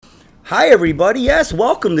Hi, everybody. Yes,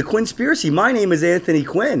 welcome to QUINNSPIRACY. My name is Anthony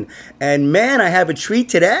Quinn, and man, I have a treat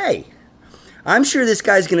today. I'm sure this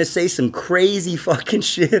guy's gonna say some crazy fucking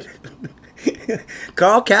shit.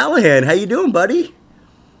 Carl Callahan, how you doing, buddy?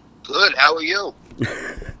 Good. How are you?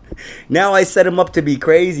 Now I set him up to be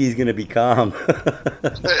crazy. He's gonna be calm.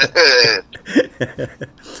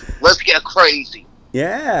 Let's get crazy.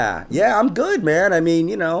 Yeah, I'm good, man. I mean,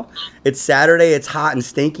 it's Saturday. It's hot and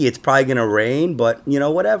stinky. It's probably gonna rain, but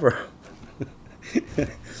whatever.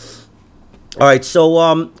 All right,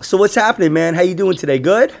 so what's happening, man? How you doing today?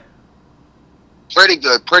 Good? Pretty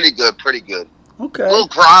good. Okay. A little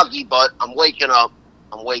groggy, but I'm waking up.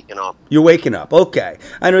 You're waking up. Okay.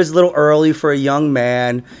 I know it's a little early for a young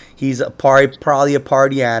man. He's probably a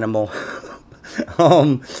party animal.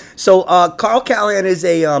 Carl Callan is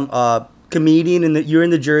a comedian you're in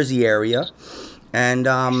the Jersey area,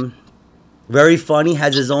 and very funny.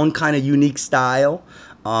 Has his own kind of unique style.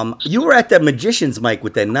 You were at that magician's mic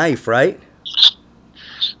with that knife, right?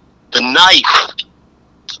 The knife.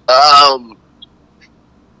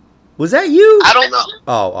 Was that you? I don't know.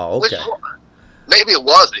 Oh, okay. Maybe it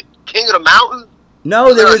wasn't. King of the Mountain?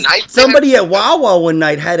 No, there was somebody there? at Wawa one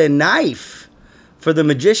night had a knife for the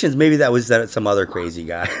magicians. Maybe that was some other crazy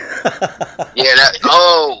guy. Yeah,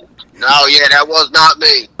 that was not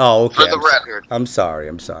me. Oh, okay. For the record. I'm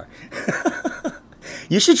sorry.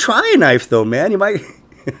 You should try a knife, though, man. You might.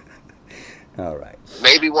 All right.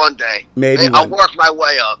 Maybe one day. Maybe I'll work my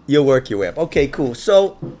way up. You'll work your way up. Okay, cool.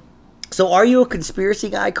 So are you a conspiracy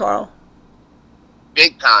guy, Carl?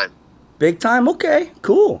 Big time. Big time? Okay,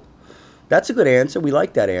 cool. That's a good answer. We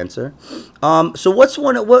like that answer. So what's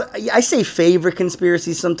what I say favorite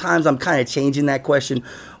conspiracy? Sometimes I'm kind of changing that question.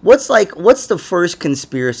 What's the first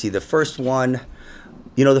conspiracy? The first one,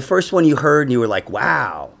 the first one you heard and you were like,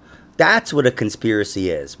 wow, that's what a conspiracy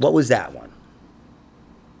is. What was that one?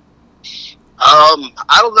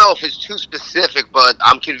 I don't know if it's too specific, but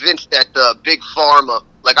I'm convinced that the big pharma,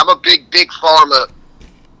 I'm a big pharma,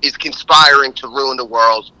 is conspiring to ruin the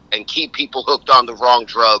world and keep people hooked on the wrong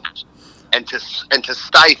drugs, and to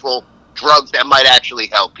stifle drugs that might actually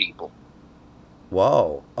help people.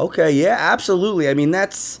 Whoa. Okay. Yeah. Absolutely. I mean,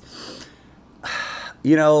 that's,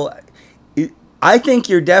 I think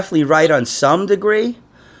you're definitely right on some degree,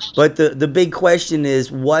 but the big question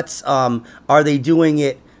is, are they doing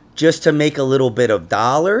it just to make a little bit of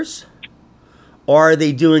dollars, or are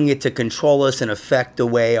they doing it to control us and affect the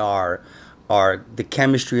way the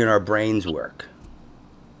chemistry in our brains work?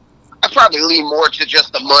 I probably lean more to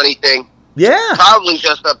just the money thing. Yeah. Probably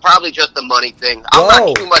just the money thing. I'm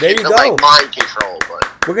not too much into mind control,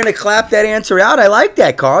 but we're gonna clap that answer out. I like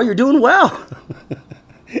that, Carl. You're doing well.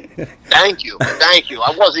 Thank you.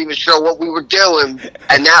 I wasn't even sure what we were doing,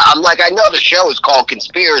 and now I'm like, I know the show is called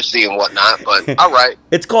Conspiracy and whatnot, but all right.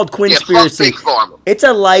 It's called QUINNSPIRAcy. Yeah, fuck Big Pharma. It's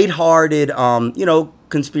a lighthearted,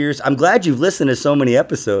 conspiracy. I'm glad you've listened to so many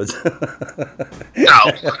episodes. No,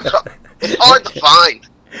 it's hard to find.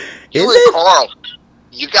 You Is and it? Carl,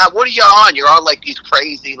 what are you on? You're on these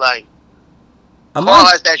crazy Carl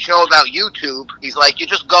has that show about YouTube. He's like, you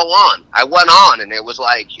just go on. I went on, and it was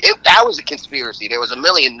that was a conspiracy. There was a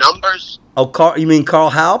million numbers. Oh, Carl, you mean Carl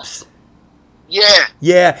Halps? Yeah.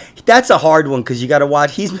 Yeah, that's a hard one because you got to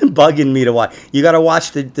watch. He's been bugging me to watch. You got to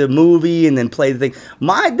watch the movie and then play the thing.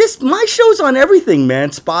 My show's on everything, man.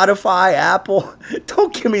 Spotify, Apple.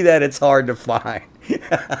 Don't give me that. It's hard to find.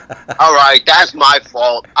 All right, that's my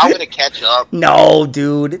fault. I'm gonna catch up. No,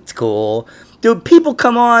 dude, it's cool. Dude, people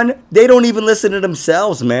come on, they don't even listen to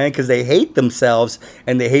themselves, man, because they hate themselves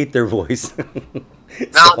and they hate their voice.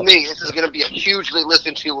 Not me. This is going to be a hugely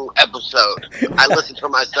listened to episode. I listen to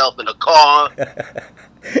myself in a car.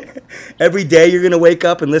 Every day you're going to wake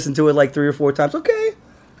up and listen to it 3 or 4 times. Okay.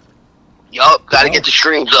 Yup, got to get the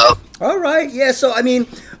streams up. All right, yeah, so, I mean,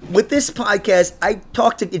 with this podcast,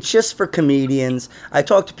 it's just for comedians. I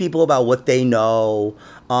talk to people about what they know.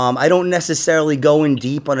 I don't necessarily go in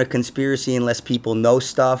deep on a conspiracy unless people know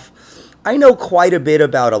stuff. I know quite a bit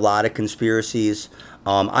about a lot of conspiracies.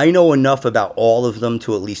 I know enough about all of them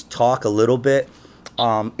to at least talk a little bit.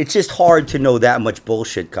 It's just hard to know that much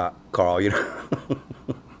bullshit, Carl, Yeah,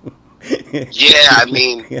 I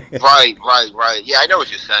mean, right. Yeah, I know what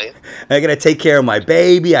you're saying. I gotta take care of my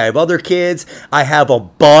baby. I have other kids. I have a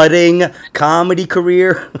budding comedy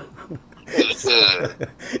career.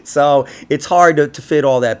 So it's hard to fit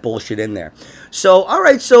all that bullshit in there. So, all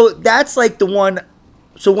right, so that's the one.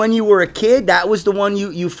 So when you were a kid, that was the one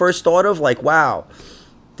you first thought of? Wow,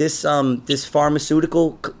 this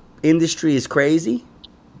pharmaceutical industry is crazy?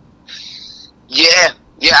 Yeah,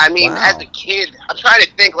 I mean, Wow. As a kid, I'm trying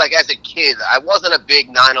to think, as a kid, I wasn't a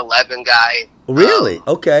big 9/11 guy. Really?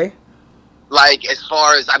 Okay. like, as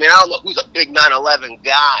far as, I mean, I don't know who's a big 9/11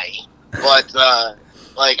 guy, but,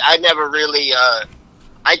 like, I never really,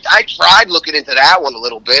 I tried looking into that one a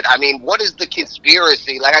little bit. I mean, what is the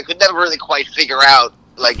conspiracy? Like, I could never really quite figure out,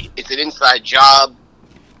 like, it's an inside job,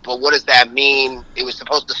 but what does that mean? It was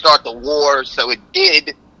supposed to start the war, so it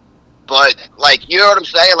did, but, like, you know what I'm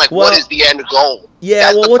saying? Like, Well, what is the end goal? yeah,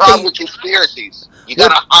 That's well, the what problem they- with conspiracies. You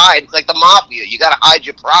gotta hide. It's like the mafia. You gotta hide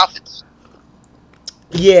your profits.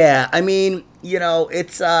 Yeah, I mean, you know,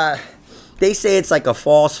 it's they say it's like a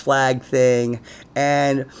false flag thing,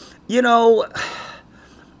 and you know,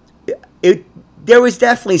 it there was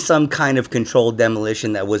definitely some kind of controlled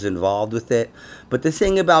demolition that was involved with it. But the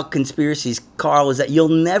thing about conspiracies, Carl, is that you'll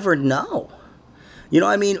never know. You know,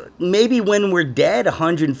 I mean, maybe when we're dead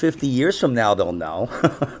 150 years from now, they'll know.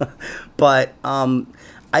 But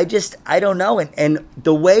I don't know. And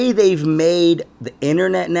the way they've made the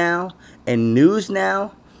internet now and news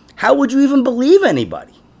now, how would you even believe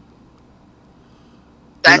anybody?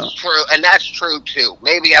 That's true, and that's true too.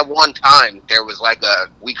 Maybe at one time there was like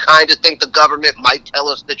we kind of think the government might tell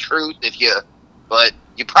us the truth but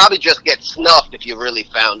you probably just get snuffed if you really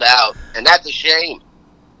found out, and that's a shame.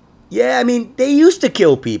 Yeah, I mean, they used to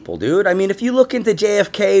kill people, dude. I mean, if you look into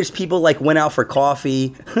JFK's, people like went out for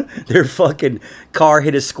coffee, their fucking car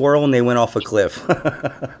hit a squirrel and they went off a cliff.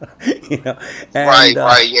 You know, and,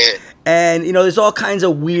 Right, yeah. And you know, there's all kinds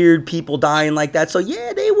of weird people dying like that. So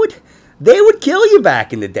yeah, they would kill you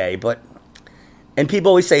back in the day. And people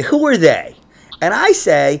always say, "Who are they?" And I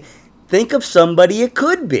say, think of somebody it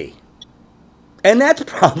could be. And that's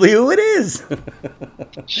probably who it is.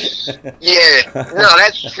 Yeah, no,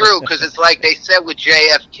 that's true, because it's like they said with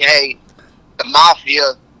JFK, the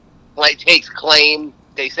mafia like takes claim.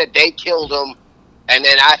 They said they killed him, and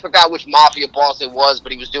then I forgot which mafia boss it was,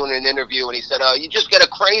 but he was doing an interview, and he said, "Oh, you just get a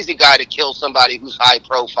crazy guy to kill somebody who's high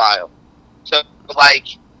profile." So, like,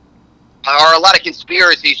 are a lot of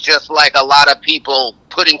conspiracies just like a lot of people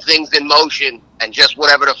putting things in motion, and just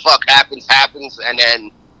whatever the fuck happens, and then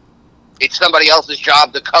it's somebody else's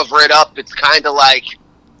job to cover it up? It's kind of like,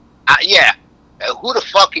 who the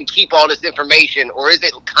fuck can keep all this information? Or is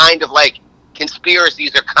it kind of like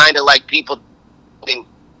conspiracies are kind of like people doing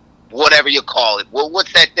whatever you call it? Well,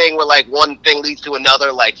 what's that thing where like one thing leads to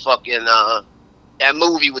another? Like fucking that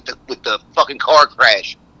movie with the fucking car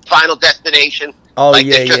crash, Final Destination. Oh, like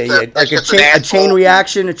yeah. Like a chain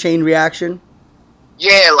reaction.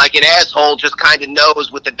 Yeah, like an asshole just kind of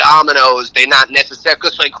knows with the dominoes. They're not necessary,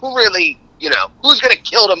 because like who really, who's gonna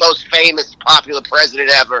kill the most famous, popular president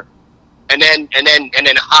ever, and then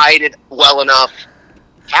hide it well enough?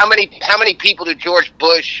 How many people did George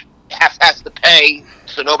Bush has to pay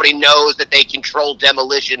so nobody knows that they control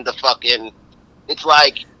demolition? It's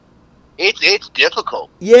like it's difficult.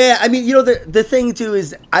 Yeah, I mean, the thing too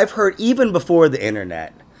is I've heard even before the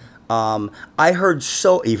internet.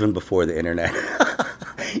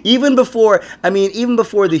 Even before the internet, even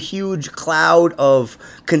before the huge cloud of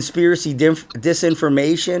conspiracy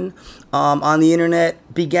disinformation on the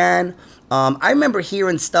internet began, I remember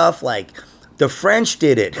hearing stuff like the French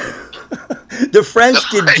did it. The French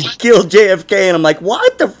kill JFK, and I'm like,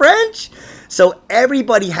 what? The French? So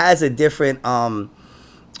everybody has a different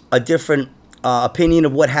opinion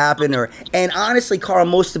of what happened, and honestly, Carl,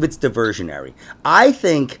 most of it's diversionary. I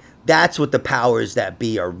think that's what the powers that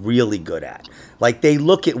be are really good at. Like, they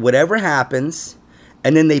look at whatever happens,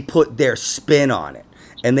 and then they put their spin on it.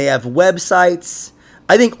 And they have websites.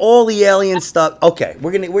 I think all the alien stuff. Okay,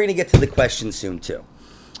 we're gonna get to the question soon too.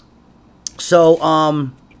 So,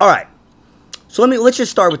 all right. So let's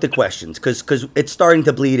just start with the questions, because it's starting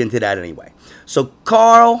to bleed into that anyway. So,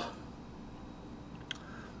 Carl,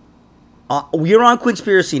 you're on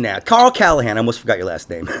Quinspiracy now. Carl Callahan. I almost forgot your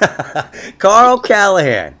last name. Carl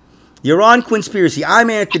Callahan. You're on Quinspiracy. I'm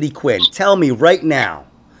Anthony Quinn. Tell me right now,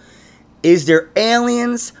 is there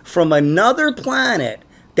aliens from another planet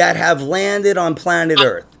that have landed on planet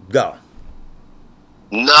Earth? Go.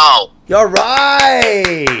 No. You're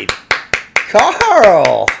right.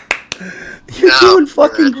 Carl. You're doing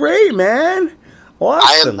fucking great, man.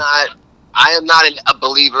 Awesome. I am not a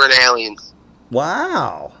believer in aliens.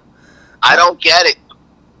 Wow. I don't get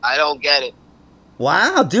it.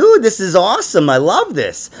 Wow, dude, this is awesome. I love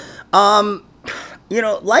this.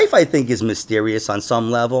 Life, I think, is mysterious on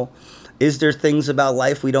some level. Is there things about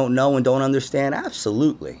life we don't know and don't understand?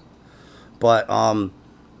 Absolutely. But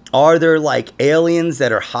are there like aliens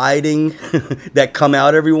that are hiding that come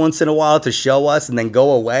out every once in a while to show us and then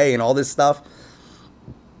go away and all this stuff?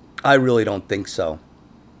 I really don't think so.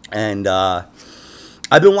 And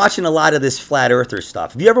I've been watching a lot of this flat earther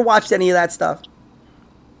stuff. Have you ever watched any of that stuff?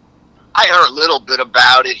 I heard a little bit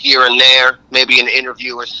about it here and there, maybe an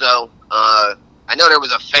interview or so. I know there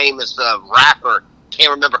was a famous rapper,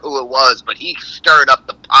 can't remember who it was, but he stirred up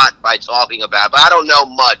the pot by talking about it, but I don't know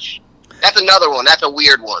much. That's another one. That's a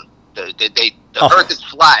weird one. The Earth is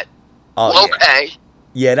flat. Oh, well, okay.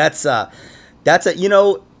 Yeah, that's a, you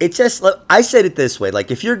know, it's just, I said it this way,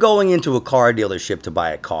 like if you're going into a car dealership to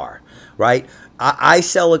buy a car, right? I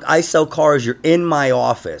sell cars, you're in my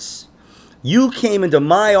office. You came into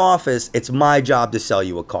my office, it's my job to sell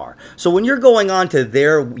you a car. So when you're going on to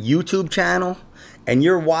their YouTube channel and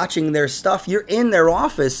you're watching their stuff, you're in their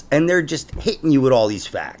office and they're just hitting you with all these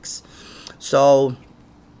facts. So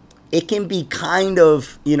it can be kind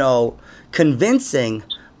of, you know, convincing,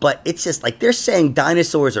 but it's just like they're saying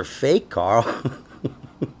dinosaurs are fake, Carl.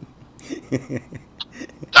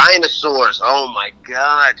 Dinosaurs, oh my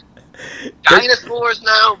God. Dinosaurs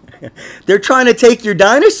now? They're trying to take your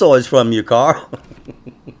dinosaurs from you, Carl.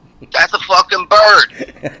 That's a fucking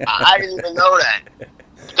bird. I didn't even know that.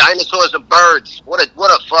 Dinosaurs are birds. What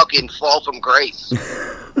a fucking fall from grace.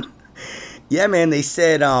 Yeah, man. They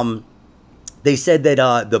said that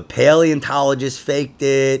the paleontologists faked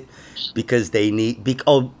it because they need.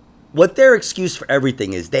 What their excuse for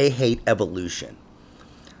everything is they hate evolution.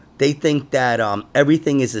 They think that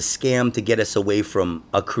everything is a scam to get us away from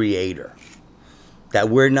a creator. That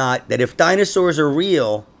if dinosaurs are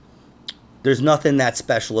real, there's nothing that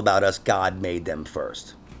special about us. God made them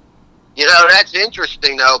first. You know, that's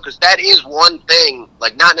interesting, though, because that is one thing,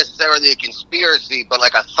 like not necessarily a conspiracy, but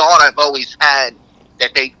like a thought I've always had,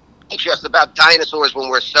 that they teach us about dinosaurs when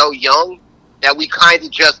we're so young that we kind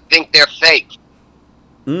of just think they're fake.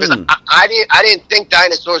 Because I didn't think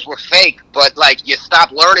dinosaurs were fake, but like you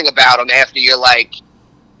stop learning about them after you're like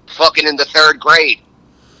fucking in the third grade,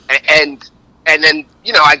 and then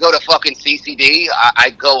you know I go to fucking CCD,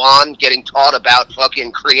 I go on getting taught about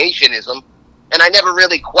fucking creationism, and I never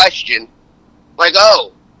really questioned like,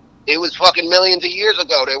 oh, it was fucking millions of years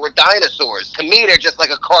ago. There were dinosaurs. To me, they're just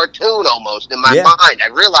like a cartoon almost in my mind. I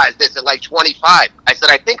realized this at like 25. I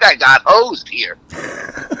said, I think I got hosed here.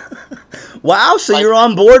 Wow, so you're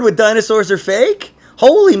on board with dinosaurs are fake?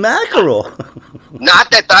 Holy mackerel. Not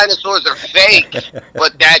that dinosaurs are fake,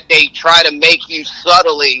 but that they try to make you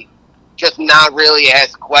subtly just not really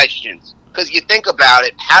ask questions. Because you think about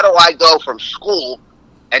it, how do I go from school,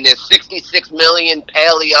 and there's 66 million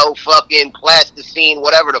paleo fucking plasticine,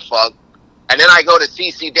 whatever the fuck, and then I go to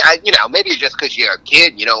CCD, you know, maybe it's just because you're a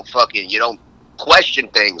kid, you don't question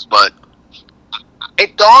things, but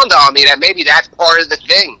it dawned on me that maybe that's part of the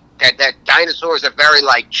thing. That dinosaurs are very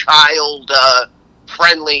like child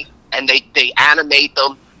friendly, and they animate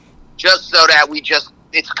them just so that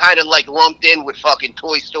it's kind of like lumped in with fucking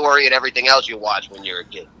Toy Story and everything else you watch when you're a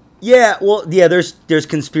kid. Yeah, well, yeah, there's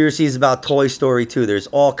conspiracies about Toy Story too. There's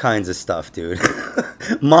all kinds of stuff, dude.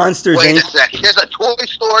 Monsters Inc. Wait a second, there's a Toy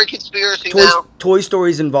Story conspiracy now? Toy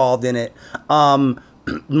Story's involved in it.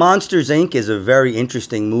 Monsters Inc. is a very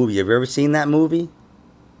interesting movie. Have you ever seen that movie?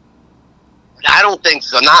 I don't think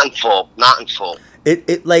so. Not in full.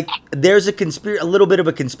 It like there's a little bit of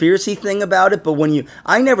a conspiracy thing about it, but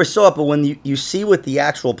I never saw it, but when you see what the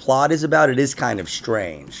actual plot is about, it is kind of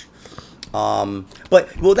strange. But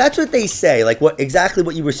that's what they say. Like exactly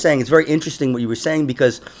what you were saying. It's very interesting what you were saying,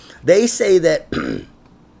 because they say that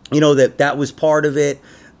that was part of it,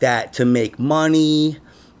 that to make money,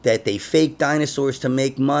 that they fake dinosaurs to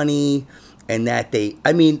make money, and that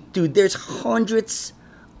dude, there's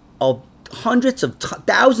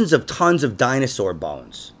thousands of tons of dinosaur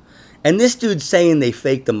bones, and this dude's saying they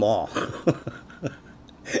faked them all.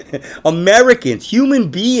 Americans, human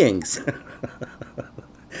beings,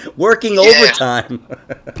 working overtime.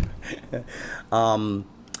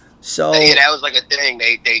 So yeah, that was like a thing.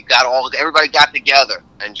 Everybody got together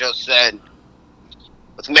and just said,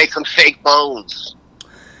 let's make some fake bones.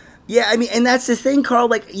 Yeah, and that's the thing, Carl.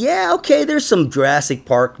 Like, yeah, okay, there's some Jurassic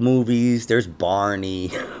Park movies, there's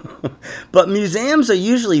Barney, but museums are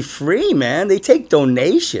usually free, man. They take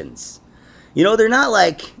donations. They're not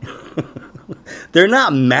like, they're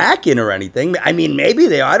not macking or anything. Maybe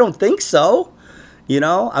they are. I don't think so.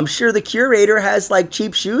 I'm sure the curator has like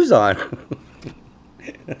cheap shoes on.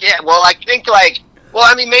 Yeah, well, I think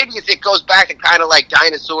maybe if it goes back to kind of like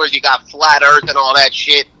dinosaurs, you got flat earth and all that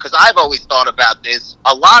shit, because I've always thought about this.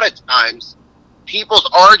 A lot of times, people's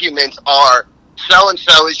arguments are,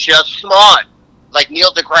 so-and-so is just smart. Like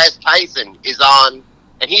Neil deGrasse Tyson is on,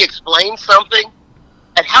 and he explains something,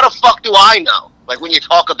 and how the fuck do I know? Like when you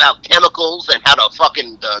talk about chemicals and how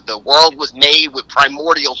the world was made with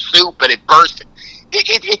primordial soup and it burst,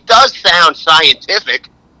 it does sound scientific.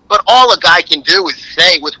 But all a guy can do is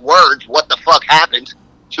say with words what the fuck happened.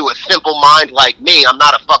 to a simple mind like me. I'm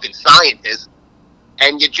not a fucking scientist.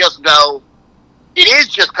 And you just go, it is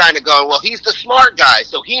just kind of going, well, he's the smart guy,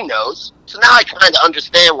 so he knows. So now I kind of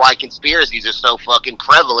understand why conspiracies are so fucking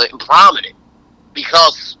prevalent and prominent.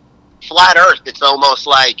 Because flat Earth, it's almost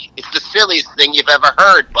like, it's the silliest thing you've ever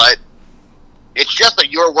heard, but it's just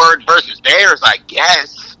your word versus theirs, I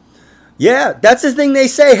guess. Yeah, that's the thing they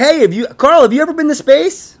say. Hey, Carl, have you ever been to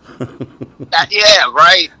space? Yeah,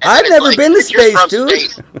 right. And I've never been to space, dude.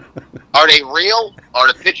 Space. Are they real? Are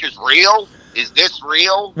the pictures real? Is this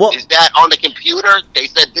real? Well, is that on the computer? They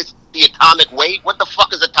said this is the atomic weight. What the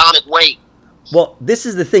fuck is atomic weight? Well, this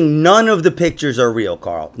is the thing. None of the pictures are real,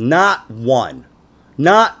 Carl. Not one.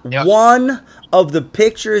 Not one of the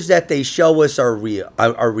pictures that they show us are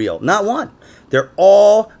real. Not one. They're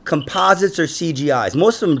all composites or CGIs.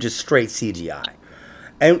 Most of them just straight CGI.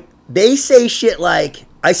 And they say shit like,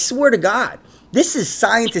 I swear to God, this is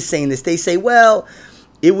scientists saying this. They say, well,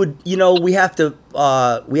 it would, we have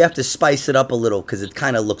to spice it up a little because it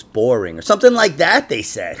kind of looks boring or something like that. They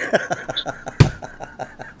said.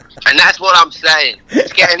 And that's what I'm saying.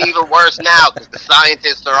 It's getting even worse now because the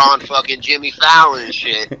scientists are on fucking Jimmy Fallon and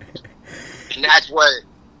shit. And that's what,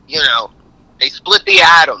 they split the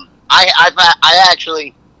atom.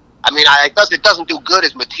 It doesn't do good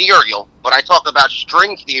as material, but I talk about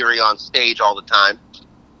string theory on stage all the time.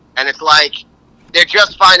 And it's like, they're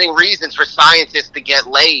just finding reasons for scientists to get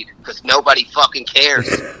laid because nobody fucking cares.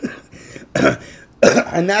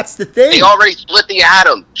 And that's the thing. They already split the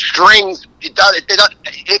atom. Strings,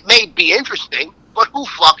 it may be interesting, but who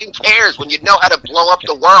fucking cares? When you know how to blow up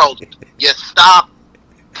the world, you stop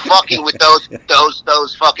fucking with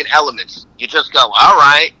those fucking elements. You just go, all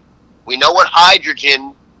right, we know what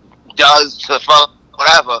hydrogen does to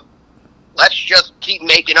whatever. Let's just keep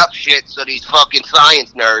making up shit so these fucking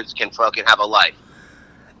science nerds can fucking have a life.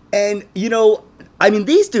 And,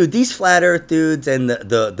 these flat earth dudes and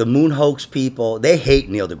the moon hoax people, they hate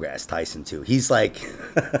Neil deGrasse Tyson too. He's like,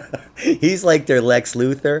 he's like their Lex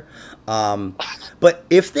Luthor. But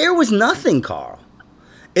if there was nothing, Carl,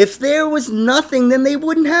 if there was nothing, then they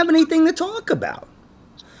wouldn't have anything to talk about.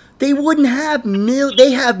 They wouldn't have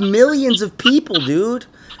they have millions of people, dude.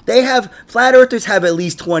 Flat earthers have at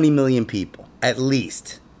least 20 million people, at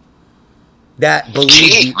least. That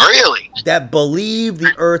believe that believe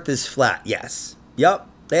the earth is flat. Yes. Yep.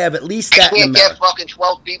 They have at least that. They can't get fucking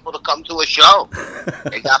 12 people to come to a show.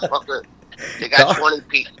 They got 20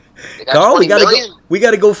 people. They got Carl, 20 million. we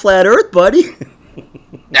gotta go flat earth, buddy.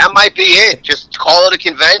 That might be it. Just call it a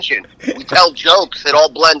convention. We tell jokes. It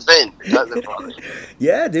all blends in.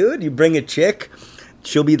 Yeah, dude. You bring a chick.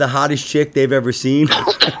 She'll be the hottest chick they've ever seen.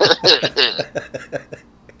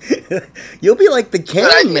 You'll be like the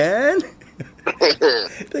king, man.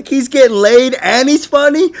 Like he's getting laid and he's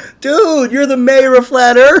funny. Dude, you're the mayor of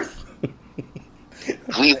Flat Earth.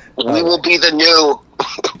 We will be the new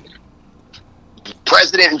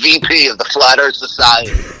president and VP of the Flat Earth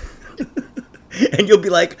Society. And you'll be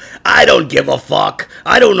like, I don't give a fuck.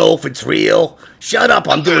 I don't know if it's real. Shut up,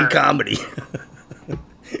 I'm doing comedy.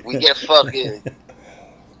 We get fucking...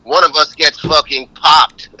 One of us gets fucking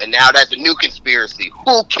popped, and now that's a new conspiracy.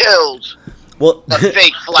 Who killed the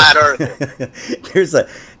fake flat earth?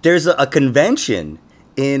 There's a convention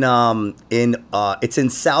it's in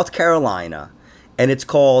South Carolina, and it's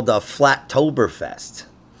called Flattoberfest,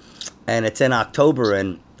 and it's in October.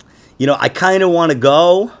 And I kind of want to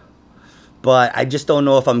go, but I just don't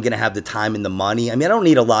know if I'm gonna have the time and the money. I mean, I don't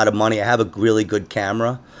need a lot of money. I have a really good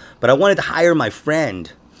camera, but I wanted to hire my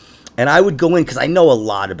friend. And I would go in because I know a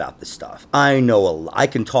lot about this stuff. I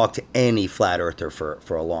can talk to any flat earther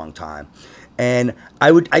for a long time. And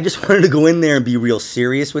I just wanted to go in there and be real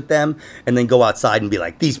serious with them and then go outside and be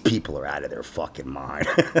like, these people are out of their fucking mind.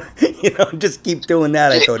 Just keep doing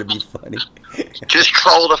that. I thought it'd be funny. Just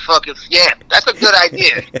troll the fucking... Yeah, that's a good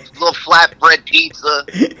idea. A little flatbread pizza,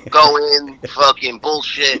 go in, fucking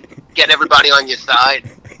bullshit, get everybody on your side.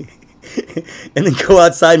 And then go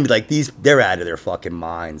outside and be like, they're out of their fucking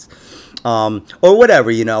minds. Or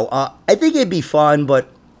whatever, I think it'd be fun, but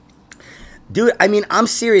dude, I'm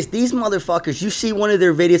serious. These motherfuckers, you see one of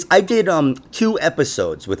their videos. I did 2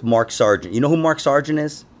 episodes with Mark Sargent. You know who Mark Sargent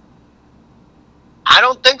is? I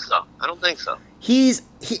don't think so.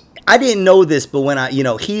 I didn't know this, but when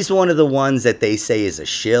he's one of the ones that they say is a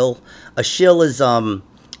shill. A shill is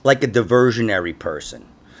like a diversionary person.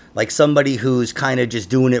 Like somebody who's kind of just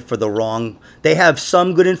doing it for the wrong... They have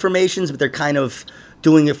some good informations, but they're kind of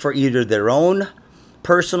doing it for either their own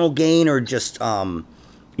personal gain or just, to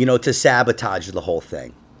sabotage the whole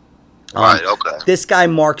thing. Right, okay. This guy,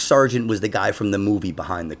 Mark Sargent, was the guy from the movie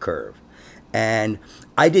Behind the Curve. And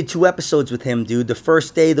I did 2 episodes with him, dude. The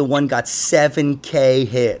first day, the one got 7K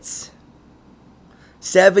hits.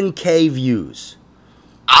 7K views.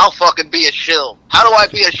 I'll fucking be a shill. How do I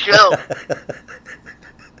be a shill?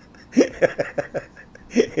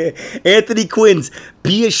 Anthony Quinn's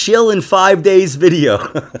Be a Shill in 5 Days video.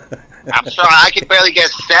 I'm sorry, I can barely get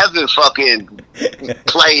 7 fucking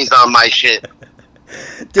plays on my shit.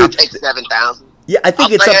 Dude, I'll take 7,000. Yeah, I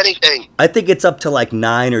think I'll say anything. I think it's up to like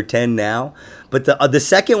 9 or 10 now. But the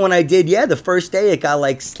second one I did, yeah, the first day it got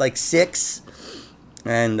like 6,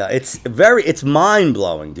 and it's mind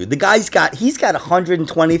blowing, dude. The guy's got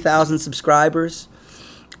 120,000 subscribers,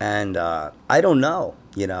 and I don't know,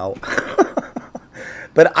 you know.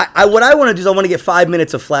 But what I want to do is I want to get 5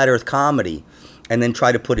 minutes of flat Earth comedy, and then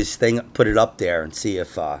try to put it up there and see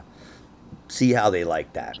how they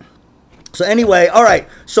like that. So anyway, all right.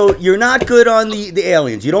 So you're not good on the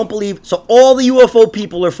aliens. You don't believe. So all the UFO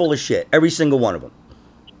people are full of shit. Every single one of them.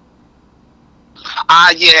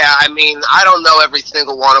 Yeah. I mean, I don't know every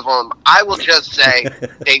single one of them. I will just say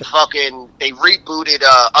they rebooted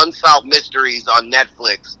Unsolved Mysteries on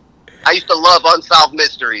Netflix. I used to love Unsolved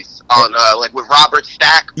Mysteries on like with Robert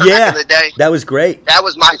Stack back in the day. That was great. That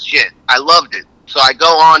was my shit. I loved it. So I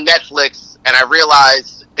go on Netflix and I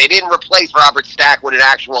realize they didn't replace Robert Stack with an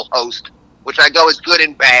actual host, which I go is good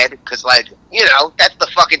and bad, because, like, you know, that's the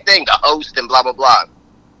fucking thing, the host and blah, blah, blah.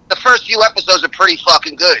 The first few episodes are pretty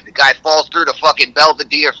fucking good. The guy falls through the fucking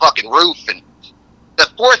Belvedere fucking roof, and the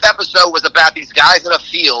 4th episode was about these guys in a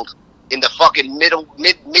field in the fucking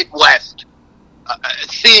Midwest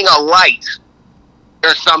seeing a light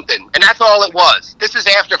or something, and that's all it was. This is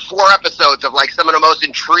after 4 episodes of, like, some of the most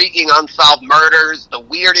intriguing unsolved murders, the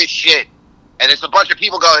weirdest shit, and there's a bunch of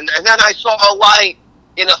people going, and then I saw a light.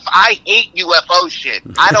 I hate UFO shit.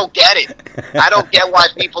 I don't get it. I don't get why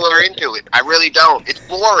people are into it. I really don't. It's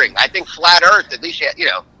boring. I think Flat Earth, at least, you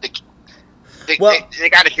know, they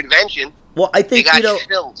got a convention. Well, I think, they got you know,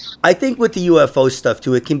 stills. I think with the UFO stuff,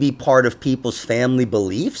 too, it can be part of people's family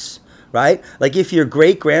beliefs, right? Like, if your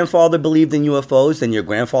great-grandfather believed in UFOs, then your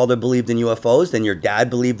grandfather believed in UFOs, then your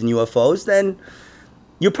dad believed in UFOs, then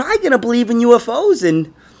you're probably going to believe in UFOs,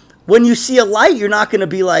 and when you see a light, you're not going to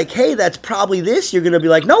be like, hey, that's probably this. You're going to be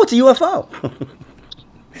like, no, it's a UFO.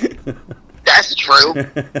 That's true.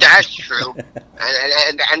 That's true.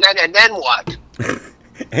 And then what?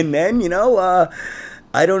 And then, you know,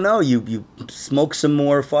 I don't know. You smoke some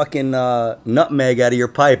more fucking nutmeg out of your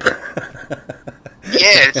pipe.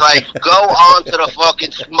 Yeah, it's like, go on to the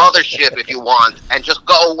fucking mothership if you want, and just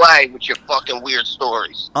go away with your fucking weird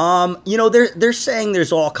stories. You know, they're saying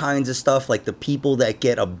there's all kinds of stuff, like the people that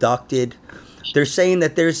get abducted. They're saying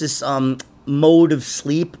that there's this mode of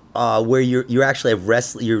sleep where you actually have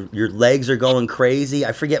rest. Your legs are going crazy.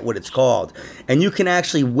 I forget what it's called, and you can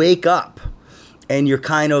actually wake up, and you're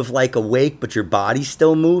kind of like awake, but your body's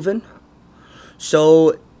still moving.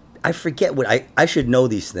 So I forget what I should know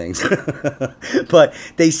these things, but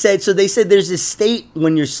they said there's this state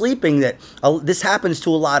when you're sleeping that this happens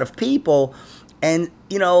to a lot of people, and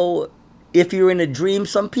you know, if you're in a dream,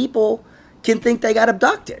 some people can think they got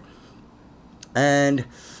abducted, and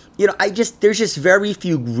you know, there's just very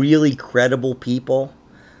few really credible people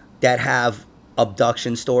that have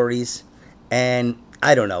abduction stories, and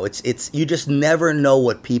I don't know, it's you just never know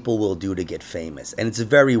what people will do to get famous, and it's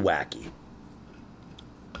very wacky.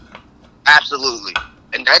 Absolutely.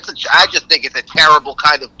 And I just think it's a terrible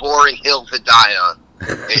kind of boring hill to die on.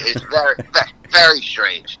 It's very, very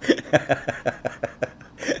strange.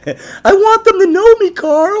 I want them to know me,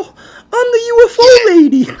 Carl. I'm the UFO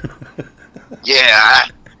lady. Yeah,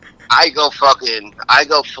 I go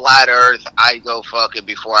flat Earth. I go fucking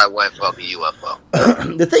before I went fucking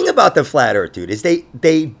UFO. The thing about the flat Earth, dude, is they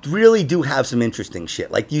really do have some interesting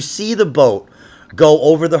shit. Like, you see the boat go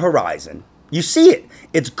over the horizon. You see it.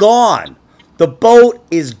 It's gone. The boat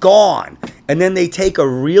is gone. And then they take a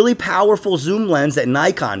really powerful zoom lens that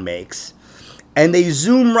Nikon makes, and they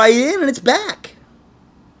zoom right in, and it's back.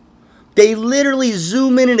 They literally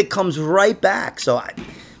zoom in, and it comes right back. So,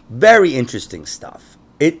 very interesting stuff.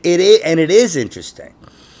 It is interesting.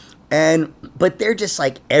 But they're just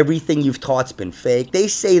like, everything you've taught's been fake. They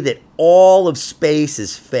say that all of space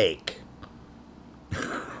is fake.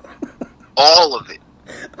 All of it.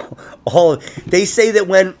 They say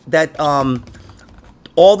that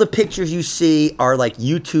all the pictures you see are like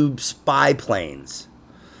YouTube spy planes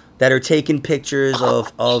that are taking pictures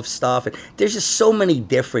of stuff. And there's just so many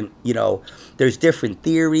different, you know, there's different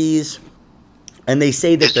theories, and they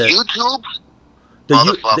say that the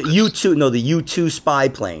U2 spy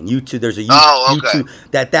plane. U2, there's a U2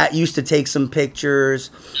 that used to take some pictures.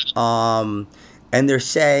 and they're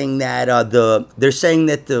saying that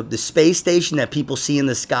the space station that people see in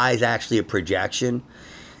the sky is actually a projection.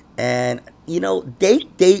 And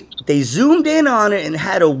they zoomed in on it and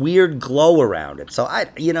had a weird glow around it. So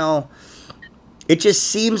it just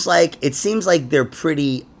seems like they're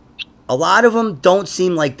pretty. A lot of them don't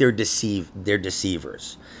seem like they're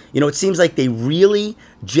deceivers. It seems like they really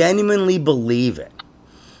genuinely believe it.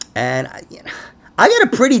 And I got a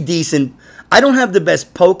pretty decent. I don't have the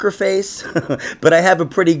best poker face, but I have a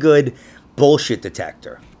pretty good bullshit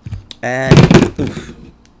detector. And oof.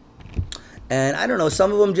 And I don't know,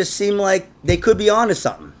 some of them just seem like they could be onto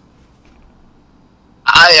something.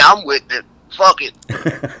 I'm with it. Fuck it.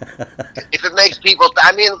 If it makes people,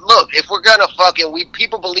 look, if we're gonna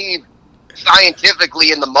people believe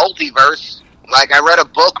scientifically in the multiverse. Like, I read a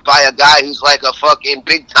book by a guy who's like a fucking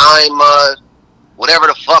big time, whatever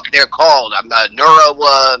the fuck they're called. I'm a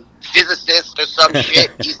neuro physicist or some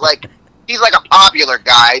shit. He's like a popular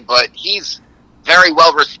guy, but he's very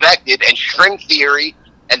well respected. And string theory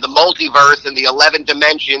and the multiverse and the 11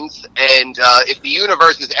 dimensions, and if the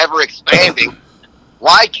universe is ever expanding,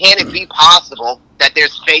 why can't it be possible that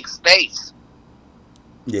there's fake space?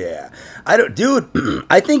 Yeah, dude.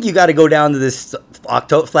 I think you got to go down to this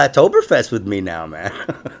Flattoberfest with me now, man.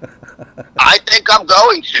 I think I'm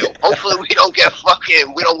going to. Hopefully, we don't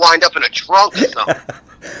wind up in a trunk or something.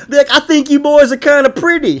 Like, I think you boys are kind of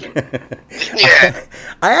pretty. Yeah.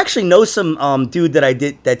 I actually know some dude that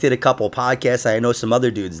did a couple of podcasts. I know some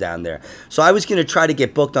other dudes down there. So I was gonna try to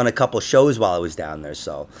get booked on a couple shows while I was down there.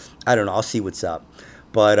 So I don't know. I'll see what's up.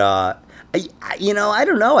 But I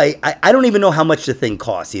don't know. I don't even know how much the thing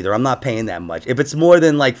costs either. I'm not paying that much. If it's more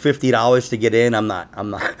than like $50 to get in, I'm not.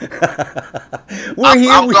 I'm going 100.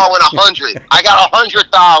 I got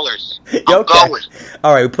 $100. I'm going.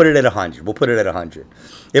 All right, we'll put it at 100. We'll put it at 100.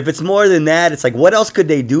 If it's more than that, it's like, what else could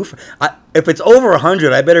they do? If it's over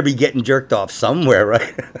 100, I better be getting jerked off somewhere,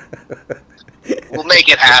 right? We'll make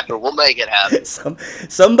it happen.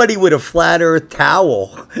 Somebody with a flat earth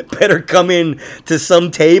towel better come in to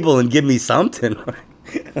some table and give me something.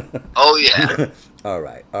 Oh, yeah. All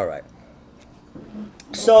right.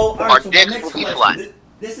 So, our dicks will be flat.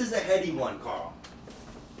 This is a heady one, Carl.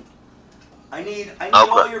 I need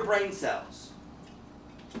all your brain cells.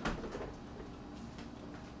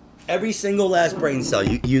 Every single last brain cell.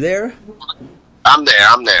 You there? I'm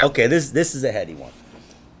there. Okay, this is a heady one.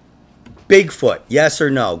 Bigfoot, yes or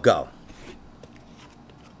no? Go.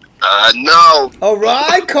 No. All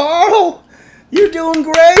right, Carl. You're doing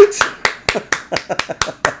great.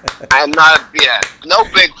 I'm not. Yeah, no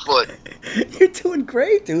Bigfoot. You're doing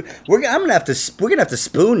great, dude. We're gonna have to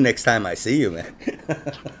spoon next time I see you, man.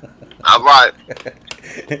 All right.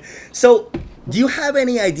 So, do you have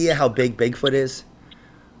any idea how big Bigfoot is?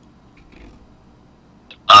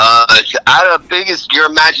 How big is your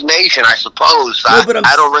imagination? I suppose. No, but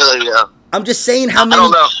I don't really. I'm just saying how many. I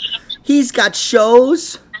don't know. He's got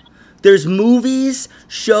shows. There's movies,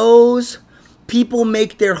 shows. People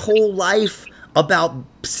make their whole life about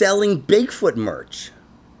selling Bigfoot merch.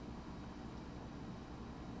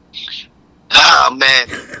 Oh, man.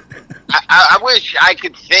 I wish I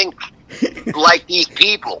could think like these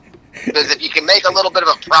people. Because if you can make a little bit of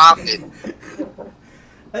a profit,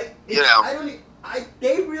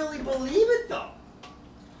 they really believe it, though.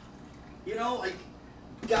 Like,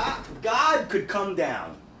 God could come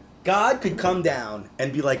down. God could come down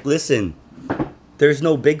and be like, listen, there's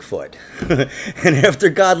no Bigfoot. And after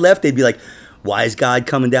God left, they'd be like, why is God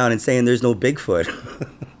coming down and saying there's no Bigfoot?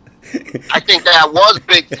 I think that was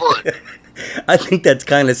Bigfoot. I think that's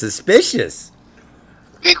kind of suspicious.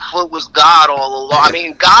 Bigfoot was God all along. I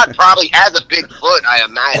mean, God probably has a Bigfoot, I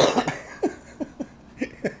imagine.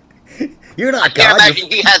 You're not I God. can't imagine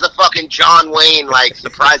he has a fucking John Wayne, like,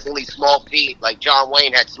 surprisingly small feet. Like John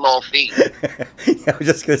Wayne had small feet. I was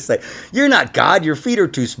just going to say, you're not God. Your feet are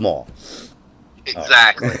too small.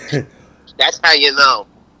 Exactly. That's how you know.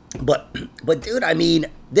 But dude, I mean,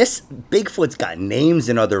 this Bigfoot's got names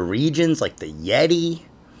in other regions, like the Yeti,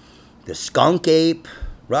 the skunk ape,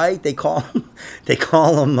 right? They call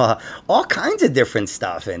him all kinds of different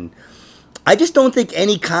stuff. And I just don't think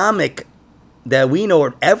any comic that we know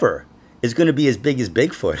or ever is going to be as big as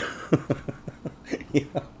Bigfoot.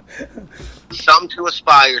 Something to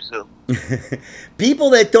aspire to.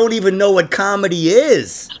 People that don't even know what comedy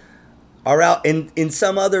is are out in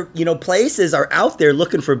some other places are out there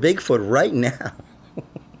looking for Bigfoot right now.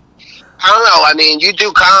 I don't know. I mean, you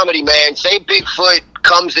do comedy, man. Say Bigfoot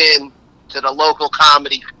comes in to the local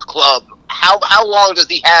comedy club. How long does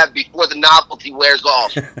he have before the novelty wears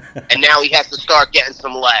off? And now he has to start getting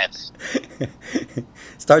some laughs.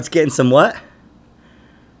 Starts getting some what?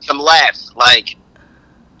 Some laughs. Like,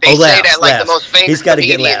 They say that like the laughs. most famous He's got to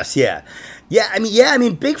get comedian. laughs. Yeah. Yeah, I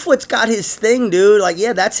mean, Bigfoot's got his thing, dude. Like,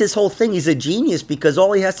 yeah, that's his whole thing. He's a genius because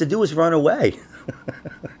all he has to do is run away.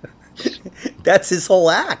 That's his whole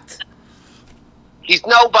act. He's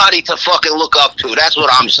nobody to fucking look up to. That's what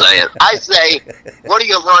I'm saying. I say, what are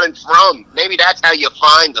you running from? Maybe that's how you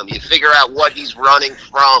find him. You figure out what he's running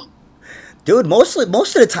from. Dude, most of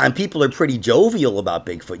the time, people are pretty jovial about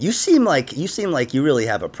Bigfoot. You seem like you really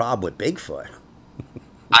have a problem with Bigfoot.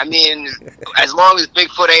 I mean, as long as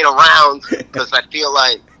Bigfoot ain't around, because I feel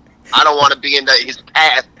like I don't want to be in his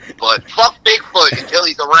path. But fuck Bigfoot until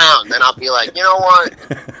he's around. Then I'll be like, you know what?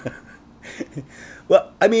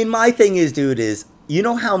 Well, I mean, my thing is, dude, you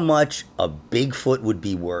know how much a Bigfoot would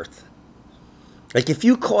be worth? Like, if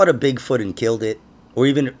you caught a Bigfoot and killed it, or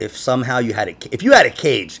even if somehow you had if you had a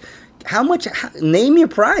cage, how much? Name your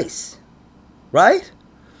price, right?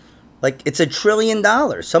 Like, it's $1 trillion.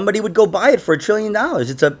 Somebody would go buy it for $1 trillion.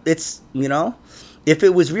 It's you know, if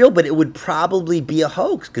it was real, but it would probably be a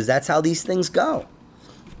hoax because that's how these things go.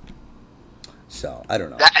 So I don't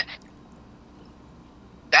know.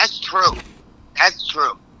 That's true. That's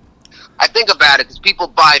true. I think about it because people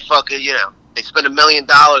buy fucking, you know, they spend $1 million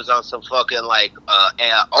on some fucking like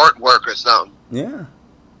artwork or something. Yeah.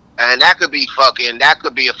 And that could be a fucking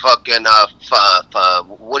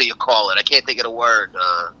what do you call it? I can't think of the word.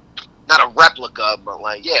 Not a replica, but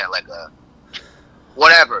like, yeah, like a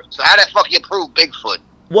whatever. So how the fuck you prove Bigfoot?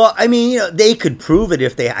 Well, I mean, you know, they could prove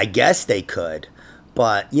it I guess they could,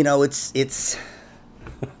 but you know, it's it's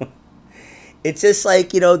just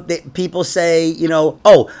like, you know, people say, you know,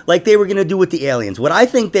 oh, like they were gonna do with the aliens. What I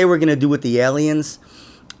think they were gonna do with the aliens,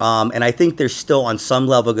 and I think they're still on some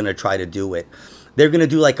level gonna try to do it. They're gonna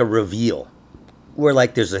do like a reveal, where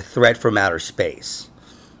like there's a threat from outer space.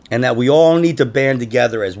 And that we all need to band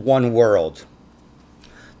together as one world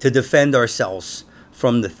to defend ourselves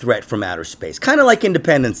from the threat from outer space. Kind of like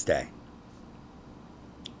Independence Day.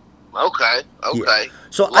 Okay. Yeah.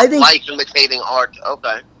 So I think life imitating art.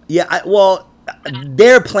 Okay. Yeah. Well,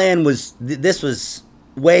 their plan was this was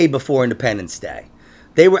way before Independence Day.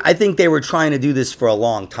 I think they were trying to do this for a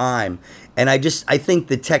long time, and I think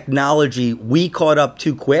the technology we caught up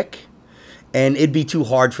too quick, and it'd be too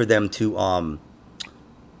hard for them to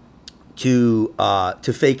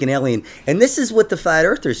fake an alien. And this is what the flat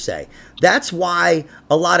earthers say. That's why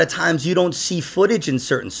a lot of times you don't see footage in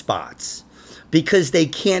certain spots, because they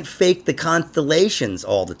can't fake the constellations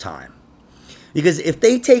all the time. Because if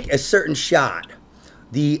they take a certain shot,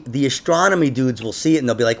 the astronomy dudes will see it and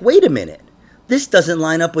they'll be like, wait a minute, this doesn't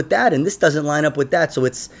line up with that and this doesn't line up with that. So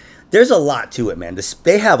there's a lot to it, man.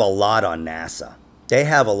 They have a lot on NASA.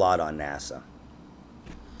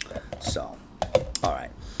 So, all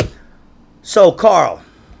right. So, Carl,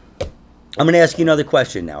 I'm going to ask you another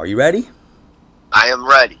question now. Are you ready? I am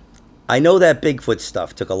ready. I know that Bigfoot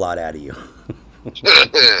stuff took a lot out of you.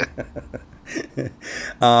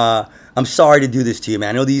 I'm sorry to do this to you, man.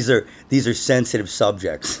 I know these are sensitive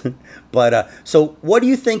subjects. But, so what do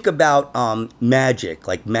you think about magic?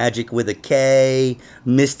 Like magic with a K,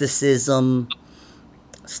 mysticism,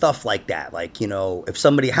 stuff like that. Like, you know, if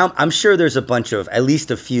somebody... I'm sure there's a bunch of, at least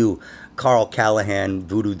a few... Carl Callahan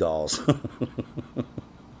voodoo dolls.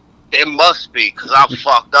 There must be, because I'm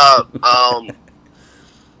fucked up.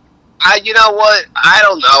 You know what? I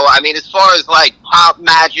don't know. I mean, as far as like pop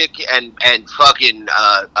magic and fucking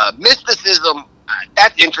mysticism,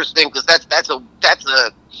 that's interesting because that's a.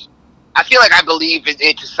 I feel like I believe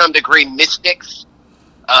in to some degree mystics,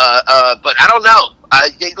 but I don't know.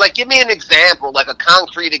 Like, give me an example, like a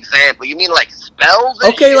concrete example. You mean like spells?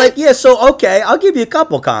 And okay, shit? like yeah. So okay, I'll give you a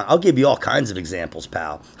couple. I'll give you all kinds of examples,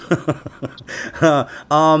 pal.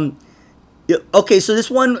 Okay, so this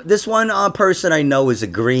one person I know is a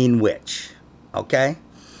green witch. Okay,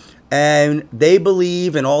 and they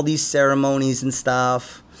believe in all these ceremonies and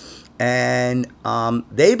stuff, and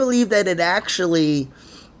they believe that it actually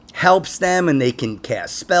helps them, and they can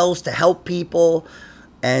cast spells to help people.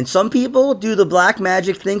 And some people do the black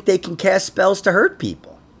magic, think they can cast spells to hurt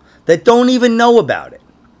people that don't even know about it.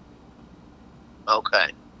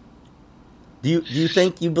 Okay. Do you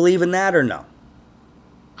think you believe in that or no?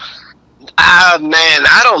 Man,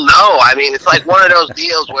 I don't know. I mean, it's like one of those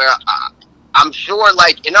deals where I'm sure,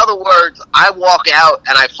 like, in other words, I walk out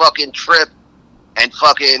and I fucking trip and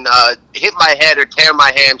fucking hit my head or tear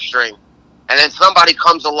my hamstring. And then somebody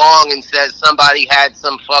comes along and says somebody had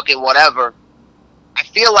some fucking whatever. I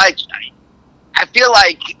feel like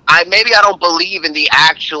maybe I don't believe in the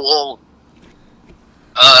actual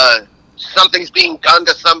something's being done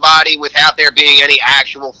to somebody without there being any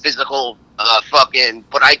actual physical fucking.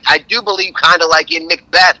 But I do believe, kind of like in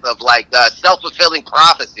Macbeth, of like self-fulfilling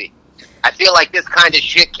prophecy. I feel like this kind of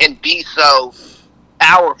shit can be so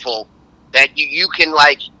powerful that you can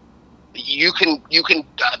like you can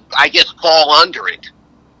I guess fall under it.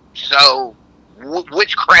 So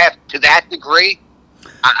witchcraft to that degree,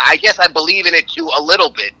 I guess I believe in it too a little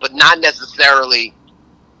bit, but not necessarily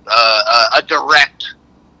a direct,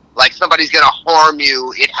 like somebody's gonna harm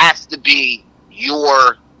you. It has to be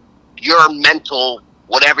your mental,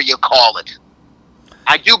 whatever you call it.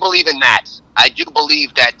 I do believe in that. I do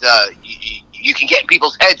believe that you can get in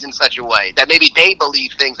people's heads in such a way that maybe they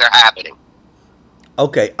believe things are happening.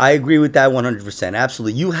 Okay, I agree with that 100%.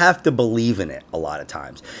 Absolutely. You have to believe in it a lot of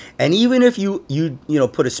times. And even if you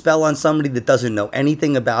put a spell on somebody that doesn't know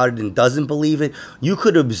anything about it and doesn't believe it, you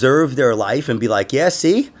could observe their life and be like, yeah,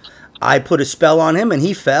 see, I put a spell on him and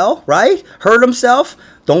he fell, right? Hurt himself.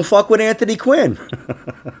 Don't fuck with Anthony Quinn.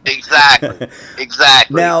 Exactly.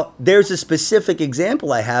 Now, there's a specific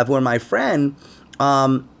example I have where my friend,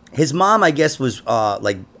 his mom, I guess, was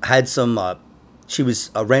had some... she was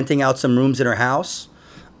renting out some rooms in her house.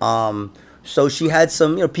 So she had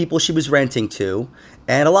some, people she was renting to.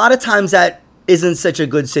 And a lot of times that isn't such a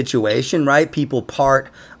good situation, right? People part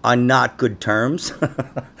on not good terms.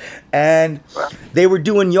 And they were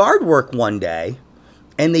doing yard work one day,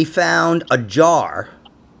 and they found a jar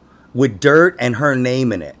with dirt and her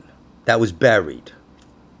name in it that was buried.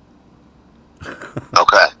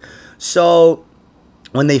 Okay. So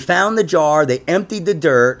when they found the jar, they emptied the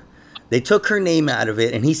dirt. They took her name out of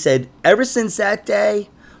it, and he said, ever since that day,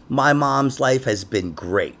 my mom's life has been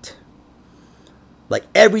great. Like,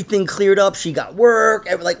 everything cleared up. She got work.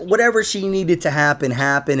 Like, whatever she needed to happen,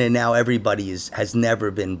 happened, and now everybody has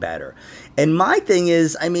never been better. And my thing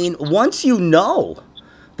is, I mean, once you know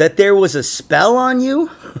that there was a spell on you,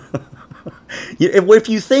 if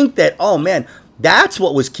you think that, oh, man, that's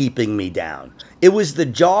what was keeping me down. It was the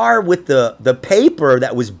jar with the paper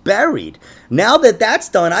that was buried. Now that that's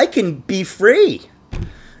done, I can be free.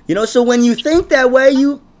 So when you think that way,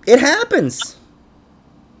 it happens.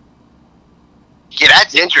 Yeah,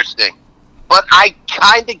 that's interesting. But I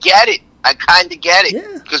kind of get it.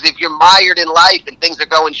 Yeah. Because if you're mired in life and things are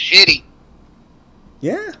going shitty.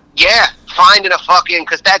 Yeah. Yeah, finding a fucking,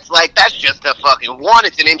 because that's just a fucking, one,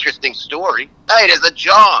 it's an interesting story. Hey, there's a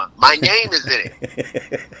jar. My name is in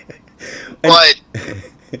it.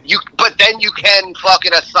 But then you can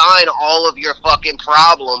fucking assign all of your fucking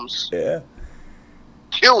problems to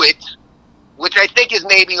it, which I think is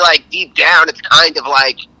maybe like deep down, it's kind of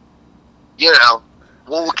like,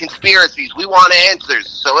 with conspiracies, we want answers.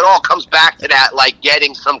 So it all comes back to that, like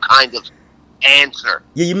getting some kind of answer.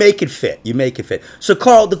 Yeah, you make it fit. So,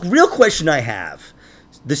 Carl, the real question I have,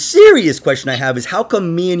 the serious question I have is, how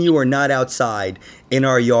come me and you are not outside in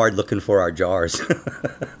our yard looking for our jars?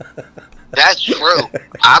 That's true.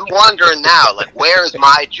 I'm wondering now, like, where's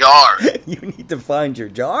my jar? You need to find your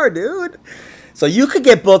jar, dude. So you could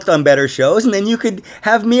get booked on better shows, and then you could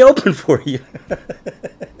have me open for you.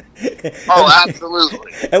 Oh,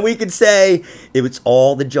 absolutely. And we could say, it was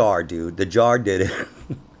all the jar, dude. The jar did it.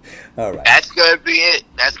 All right. That's going to be it.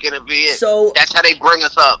 So that's how they bring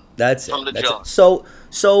us up. That's from it. the jar. So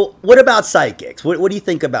what about psychics? What do you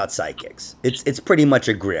think about psychics? It's pretty much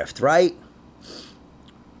a grift, right?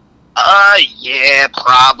 Yeah,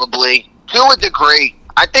 probably. To a degree.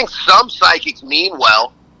 I think some psychics mean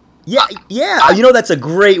well. Yeah. That's a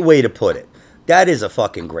great way to put it. That is a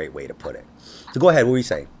fucking great way to put it. So go ahead, what were you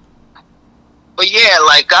saying? But yeah,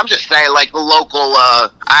 like, I'm just saying, like, the local,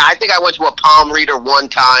 I think I went to a palm reader one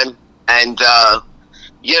time, and,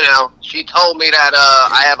 she told me that,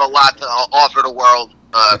 I have a lot to offer the world,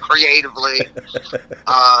 creatively,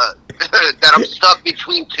 that I'm stuck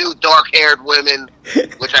between two dark-haired women,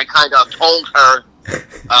 which I kind of told her,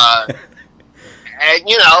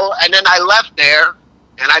 and then I left there,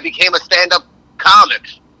 and I became a stand-up comic.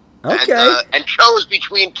 Okay. And chose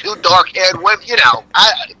between two dark-haired women,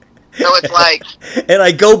 so it's like... And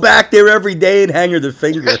I go back there every day and hang her the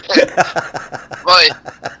finger. But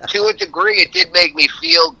to a degree, it did make me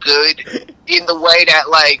feel good in the way that,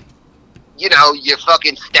 like, you're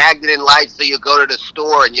fucking stagnant in life, so you go to the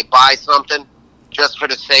store and you buy something just for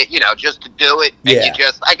the sake, just to do it. And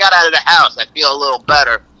I got out of the house. I feel a little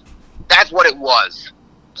better. That's what it was.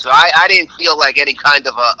 So I didn't feel like any kind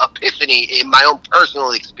of a epiphany in my own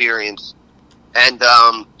personal experience. And,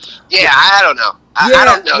 I don't know. I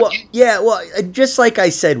don't know. Well, just like I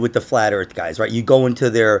said with the Flat Earth guys, right? You go into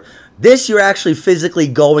you're actually physically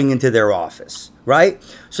going into their office, right?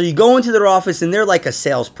 So you go into their office and they're like a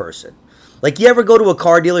salesperson. Like, you ever go to a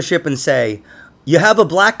car dealership and say, you have a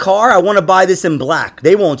black car? I want to buy this in black.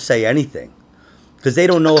 They won't say anything because they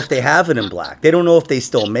don't know if they have it in black. They don't know if they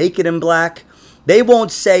still make it in black. They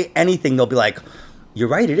won't say anything. They'll be like, you're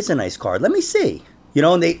right, it is a nice car. Let me see. You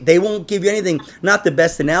know, and they won't give you anything. Not the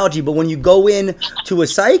best analogy, but when you go in to a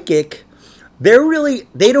psychic, they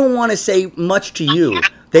don't want to say much to you.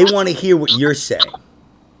 They want to hear what you're saying.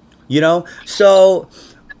 You know? So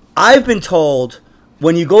I've been told,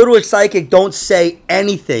 when you go to a psychic, don't say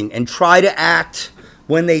anything and try to act,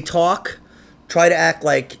 when they talk, try to act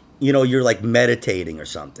like, you know, you're like meditating or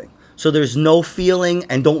something. So there's no feeling,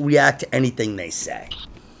 and don't react to anything they say.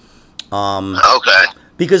 Okay.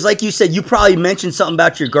 Because like you said, you probably mentioned something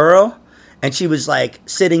about your girl, and she was like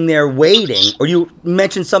sitting there waiting, or you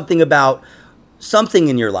mentioned something about something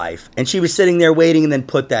in your life, and she was sitting there waiting, and then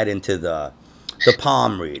put that into the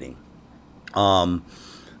palm reading.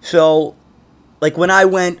 So like when I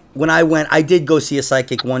went, I did go see a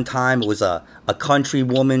psychic one time. It was a country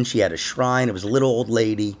woman. She had a shrine. It was a little old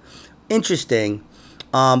lady. Interesting.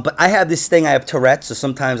 But I have this thing. I have Tourette's, so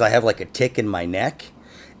sometimes I have like a tick in my neck.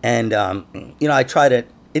 And, you know, I try to,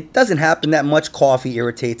 it doesn't happen that much. Coffee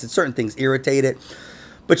irritates it. Certain things irritate it.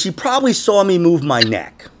 But she probably saw me move my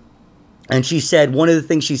neck. And she said, one of the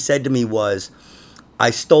things she said to me was, I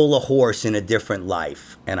stole a horse in a different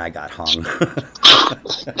life, and I got hung.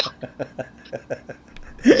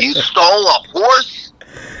 You stole a horse?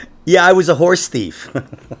 Yeah, I was a horse thief.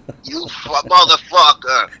 You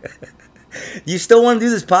motherfucker. You still want to do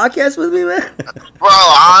this podcast with me, man? Bro,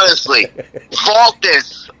 honestly, fault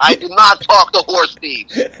this. I do not talk to horse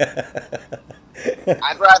thieves.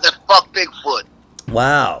 I'd rather fuck Bigfoot.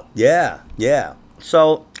 Wow. Yeah.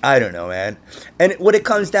 So, I don't know, man. And what it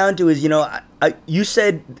comes down to is, you know, you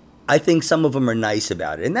said, I think some of them are nice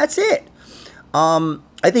about it, and that's it.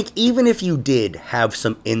 I think even if you did have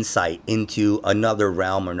some insight into another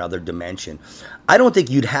realm or another dimension, I don't think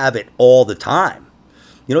you'd have it all the time.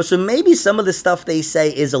 You know, so maybe some of the stuff they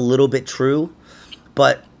say is a little bit true,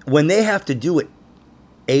 but when they have to do it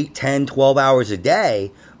 8, 10, 12 hours a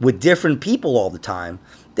day with different people all the time,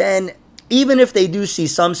 then even if they do see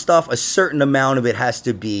some stuff, a certain amount of it has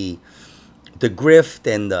to be the grift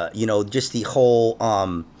and the, you know, just the whole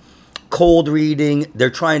cold reading.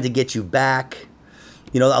 They're trying to get you back.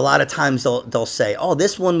 You know, a lot of times they'll say, oh,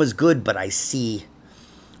 this one was good, but I see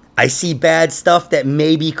bad stuff that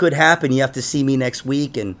maybe could happen. You have to see me next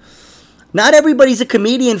week. And not everybody's a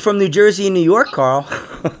comedian from New Jersey and New York, Carl.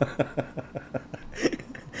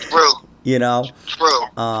 True. You know?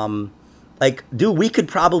 True. Like, dude, we could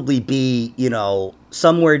probably be, you know,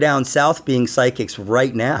 somewhere down south being psychics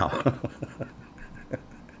right now.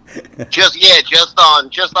 Just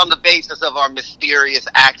on the basis of our mysterious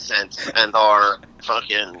accents and our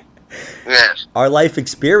fucking our life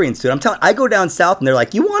experience, dude. I'm telling, I go down south and they're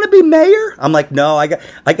like, "You want to be mayor?" I'm like, "No, I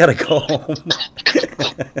gotta go home."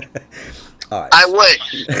 All right. I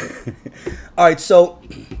wish. All right, so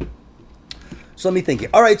let me think here.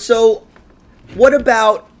 All right, so what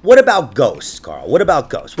about ghosts, Carl? What about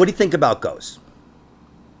ghosts? What do you think about ghosts?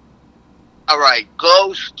 All right,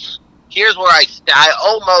 ghosts. Here's where I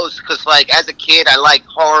almost, because like as a kid I like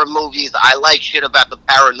horror movies, I like shit about the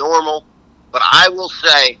paranormal, but I will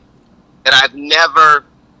say that I've never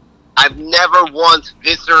once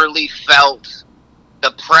viscerally felt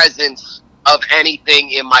the presence of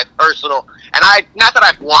anything in my personal, and not that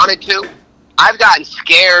I've wanted to, I've gotten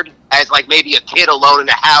scared as like maybe a kid alone in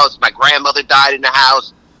the house, my grandmother died in the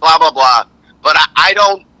house, blah blah blah, but I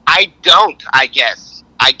guess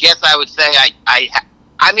I would say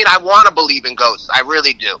I mean, I want to believe in ghosts. I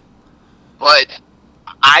really do. But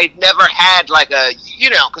I've never had like a,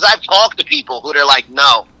 you know, because I've talked to people who they're like,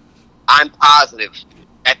 no, I'm positive.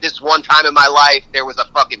 At this one time in my life, there was a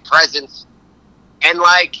fucking presence. And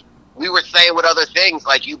like we were saying with other things,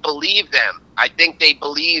 like you believe them. I think they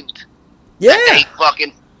believed that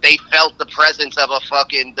they felt the presence of a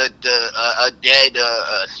fucking, a dead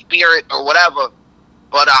spirit or whatever.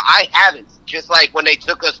 But I haven't. Just like when they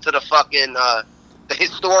took us to the fucking, the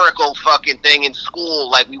historical fucking thing in school,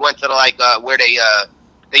 like we went to like where they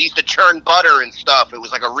used to churn butter and stuff. It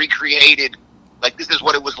was like a recreated, like this is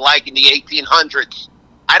what it was like in the 1800s.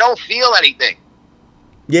 I don't feel anything.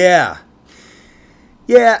 Yeah,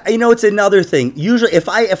 you know, it's another thing. Usually, if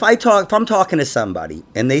I'm talking to somebody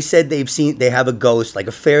and they said they have a ghost, like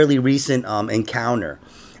a fairly recent encounter,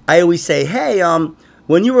 I always say, hey,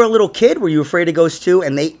 when you were a little kid, were you afraid of ghosts too?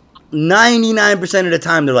 And they 99% of the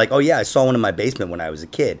time they're like, oh yeah, I saw one in my basement when I was a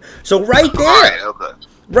kid. So right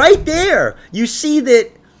there, you see that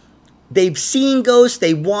they've seen ghosts,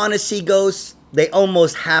 they want to see ghosts, they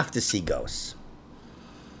almost have to see ghosts.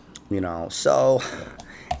 So,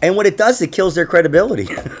 and what it does, it kills their credibility.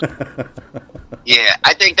 Yeah,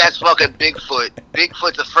 I think that's fucking Bigfoot.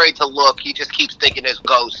 Bigfoot's afraid to look. He just keeps thinking there's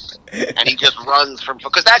ghosts, and he just runs from.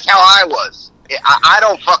 Because that's how I was. I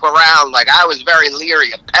don't fuck around. Like, I was very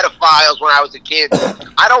leery of pedophiles when I was a kid.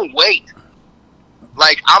 I don't wait.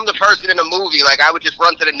 Like, I'm the person in a movie. Like, I would just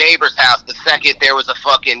run to the neighbor's house the second there was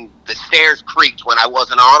the stairs creaked when I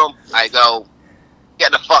wasn't on them. I go,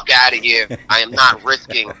 get the fuck out of here. I am not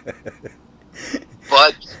risking.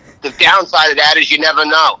 But the downside of that is you never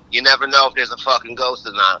know. You never know if there's a fucking ghost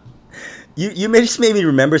or not. You just made me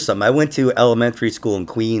remember something. I went to elementary school in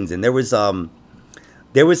Queens, and there was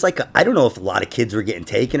like I don't know if a lot of kids were getting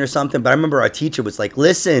taken or something, but I remember our teacher was like,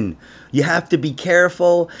 "Listen, you have to be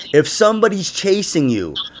careful. If somebody's chasing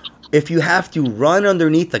you, if you have to run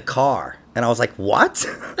underneath the car." And I was like, "What?"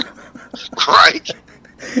 Right.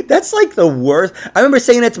 That's like the worst. I remember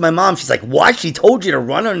saying that to my mom. She's like, "What? She told you to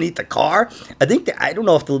run underneath the car?" I don't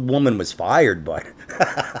know if the woman was fired, but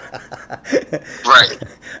right.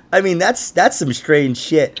 I mean, that's some strange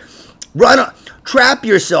shit. Trap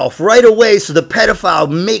yourself right away so the pedophile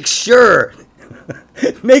makes sure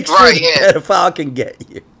the pedophile can get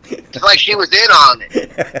you. It's like she was in on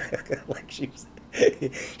it. Like she was.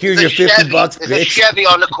 Here's your $50, bitch. There's a Chevy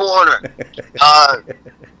on the corner.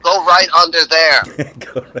 Go right under there.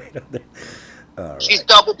 Go right under. All right. She's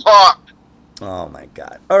double parked. Oh my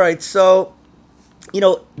God. All right, so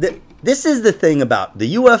this is the thing about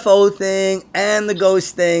the UFO thing and the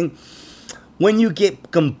ghost thing. When you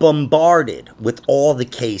get bombarded with all the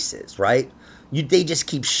cases, right? They just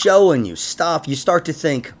keep showing you stuff. You start to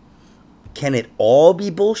think, can it all be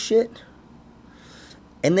bullshit?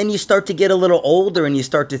 And then you start to get a little older and you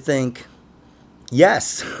start to think,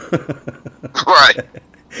 yes. Right.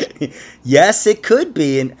 Yes, it could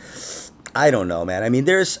be. And I don't know, man. I mean,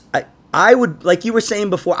 I would, like you were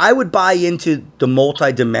saying before, I would buy into the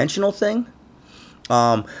multidimensional thing.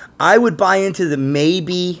 I would buy into the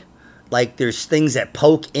maybe, like there's things that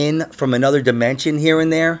poke in from another dimension here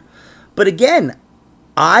and there. But again,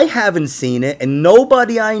 I haven't seen it and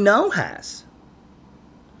nobody I know has.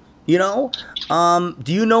 Do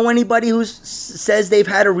you know anybody who says they've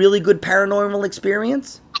had a really good paranormal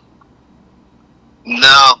experience?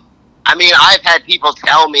 No. I mean, I've had people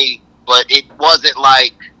tell me, but it wasn't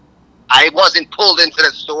like, I wasn't pulled into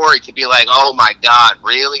the story to be like, oh my God,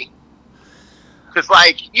 really? Because,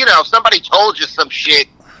 like, if somebody told you some shit,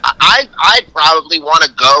 I'd probably want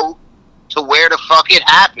to go to where the fuck it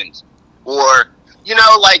happened. Or,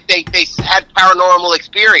 like they had paranormal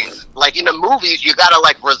experience. Like in the movies, you gotta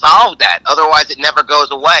like resolve that. Otherwise, it never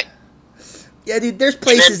goes away. Yeah, dude, there's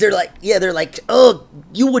places they're like, oh,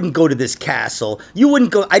 you wouldn't go to this castle. You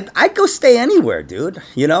wouldn't go. I'd go stay anywhere, dude.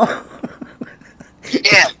 Yeah,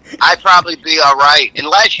 I'd probably be all right.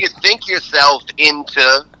 Unless you think yourself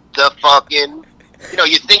into the fucking,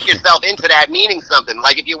 you think yourself into that meaning something.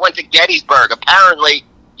 Like if you went to Gettysburg, apparently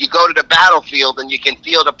you go to the battlefield and you can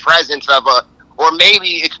feel the presence of or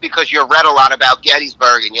maybe it's because you read a lot about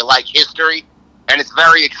Gettysburg and you like history. And it's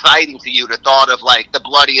very exciting to you, the thought of, like, the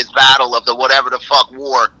bloodiest battle of the whatever the fuck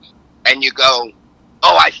war. And you go,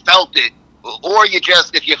 oh, I felt it. Or you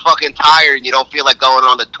just, if you're fucking tired and you don't feel like going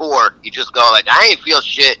on the tour, you just go, like, I ain't feel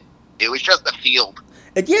shit. It was just a field.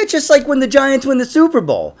 And yeah, just like when the Giants win the Super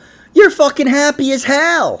Bowl. You're fucking happy as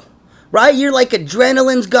hell. Right? You're like,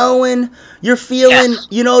 adrenaline's going. You're feeling, yes.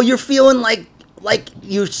 You're feeling like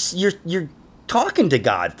you're talking to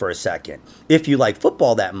God for a second, if you like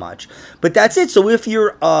football that much. But that's it. So if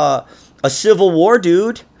you're a Civil War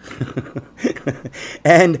dude,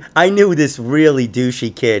 and I knew this really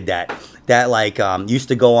douchey kid that like used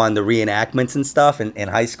to go on the reenactments and stuff in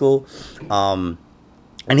high school, and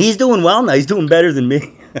he's doing well now. He's doing better than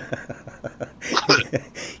me.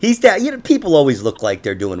 He's down. People always look like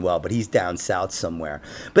they're doing well, but he's down south somewhere.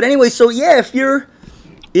 But anyway, so yeah,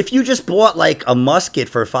 if you just bought like a musket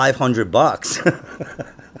for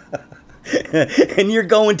 $500 and you're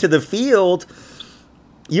going to the field,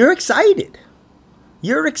 you're excited.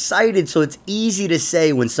 You're excited, so it's easy to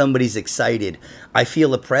say when somebody's excited, I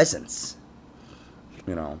feel a presence.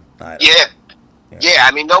 Yeah.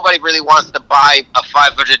 I mean, nobody really wants to buy a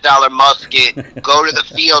 $500 musket, go to the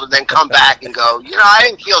field, and then come back and go, I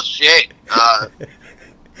didn't feel shit.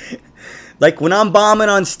 Like, when I'm bombing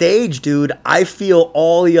on stage, dude, I feel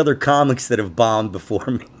all the other comics that have bombed before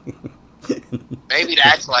me. Maybe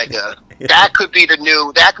that's like that could be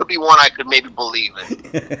one I could maybe believe in.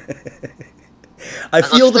 I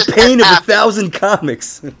feel the pain of 1,000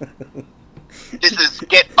 comics.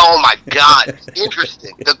 Oh my God,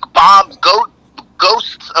 interesting. The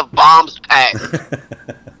ghosts of bombs past.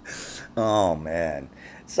 Oh, man.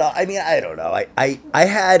 So I mean, I don't know. I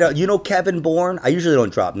had you know Kevin Bourne. I usually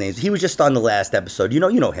don't drop names. He was just on the last episode. You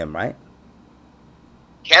know him, right?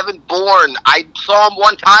 Kevin Bourne, I saw him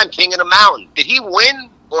one time, King of the Mountain. Did he win?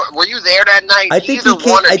 Or were you there that night? I think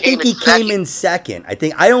he came in second. I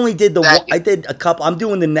think I only did the one, I did a couple. I'm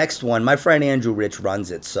doing the next one. My friend Andrew Rich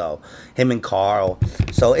runs it, so him and Carl.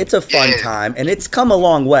 So it's a fun time, and it's come a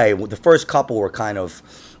long way. The first couple were kind of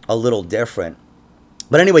a little different,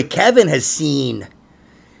 but anyway, Kevin has seen.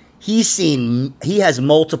 He has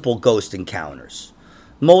multiple ghost encounters,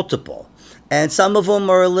 multiple, and some of them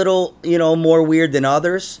are a little more weird than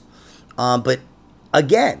others, but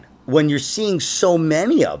again. When you're seeing so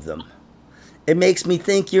many of them, it makes me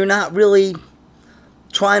think you're not really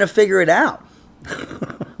trying to figure it out.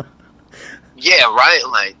 Yeah, right.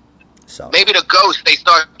 Like, so maybe the ghosts, they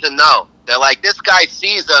start to know. They're like, this guy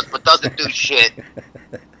sees us but doesn't do shit.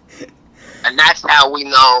 And that's how we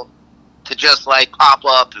know to just like pop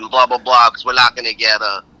up and blah, blah, blah, because we're not going to get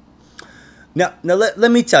a... Now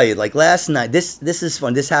let me tell you, like last night, this is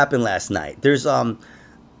fun. This happened last night. There's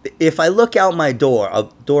if I look out my door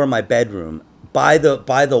of my bedroom, by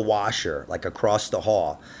the washer, like across the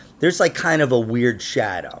hall, there's like kind of a weird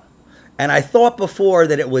shadow. And I thought before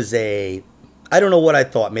that it was I don't know what I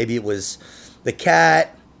thought. Maybe it was the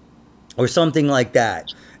cat or something like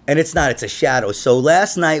that. And it's not, it's a shadow. So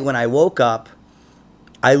last night when I woke up,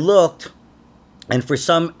 I looked, and for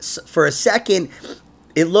a second,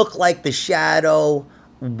 it looked like the shadow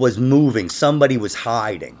was moving. Somebody was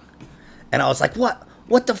hiding. And I was like, what?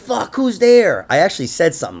 What the fuck? Who's there? I actually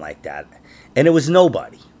said something like that. And it was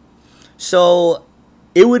nobody. So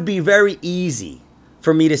it would be very easy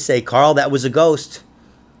for me to say, Carl, that was a ghost.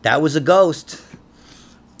 That was a ghost.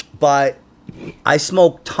 But I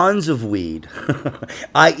smoke tons of weed.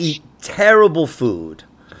 I eat terrible food.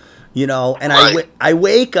 And Right. I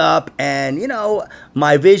wake up and,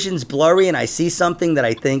 my vision's blurry and I see something that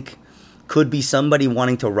I think could be somebody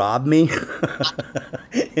wanting to rob me.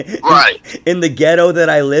 Right. In the ghetto that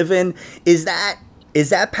I live in. Is that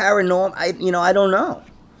paranormal? I don't know.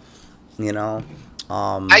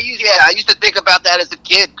 I used to think about that as a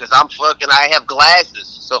kid because I have glasses.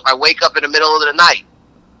 So if I wake up in the middle of the night,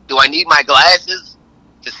 do I need my glasses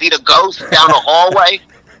to see the ghost down the hallway?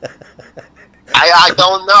 I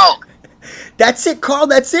don't know. That's it, Carl.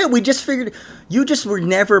 That's it. We just figured you just were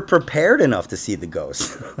never prepared enough to see the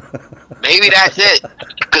ghost. Maybe that's it.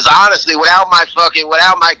 Because honestly, without my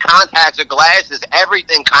contacts or glasses,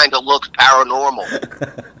 everything kind of looks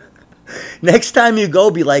paranormal. Next time you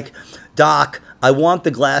go, be like, Doc, I want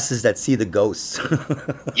the glasses that see the ghosts.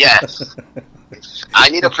 Yes. I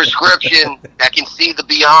need a prescription that can see the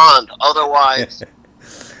beyond. Otherwise.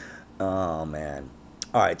 Oh, man.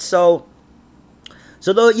 All right. So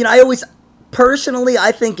though,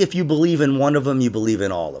 I think if you believe in one of them, you believe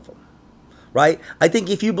in all of them. Right? I think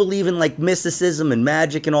if you believe in like mysticism and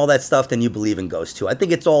magic and all that stuff, then you believe in ghosts too. I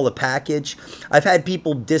think it's all a package. I've had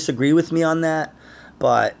people disagree with me on that,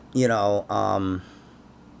 but and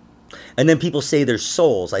then people say there's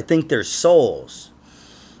souls. I think there's souls.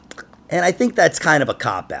 And I think that's kind of a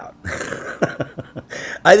cop-out.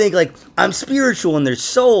 I think like I'm spiritual and there's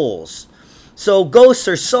souls. So ghosts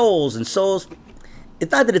are souls, and souls,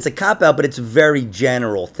 it's not that it's a cop-out, but it's a very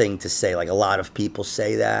general thing to say. Like a lot of people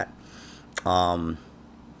say that. And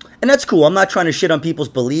that's cool. I'm not trying to shit on people's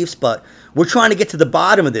beliefs, but we're trying to get to the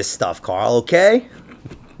bottom of this stuff, Carl, okay?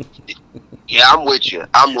 Yeah, I'm with you.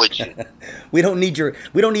 We don't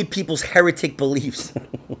need people's heretic beliefs.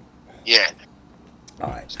 Yeah. All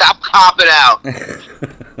right. Stop copping out.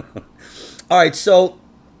 All right,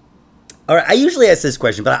 I usually ask this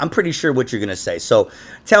question, but I'm pretty sure what you're going to say. So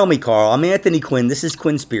tell me, Carl, I'm Anthony Quinn. This is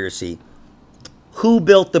QUINNSPIRACY. Who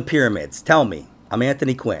built the pyramids? Tell me. I'm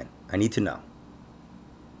Anthony Quinn. I need to know.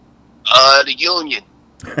 The Union.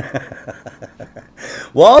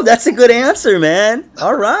 Well, that's a good answer, man.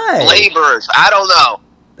 All right. Laborers. I don't know.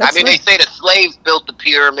 They say the slaves built the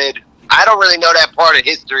pyramid. I don't really know that part of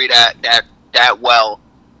history that well.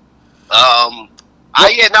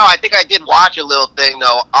 I think I did watch a little thing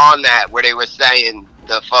though on that where they were saying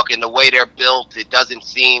the way they're built, it doesn't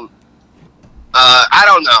seem. I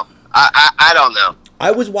don't know. I don't know. I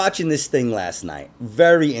was watching this thing last night.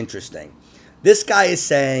 Very interesting. This guy is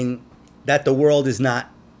saying that the world is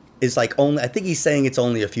only, I think he's saying it's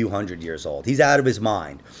only a few hundred years old. He's out of his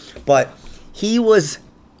mind. But he was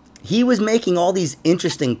making all these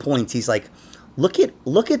interesting points. He's like, look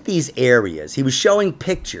at these areas. He was showing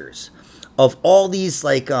pictures of all these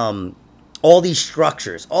all these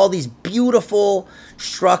structures, all these beautiful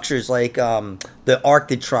structures like the Arc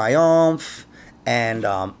de Triomphe and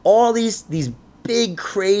all these big,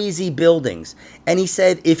 crazy buildings. And he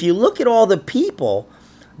said, if you look at all the people,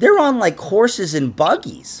 they're on like horses and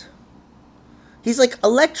buggies. He's like,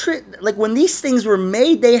 like when these things were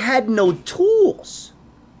made, they had no tools.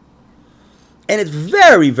 And it's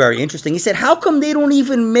very, very interesting. He said, how come they don't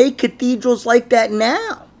even make cathedrals like that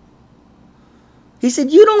now? He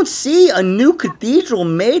said, you don't see a new cathedral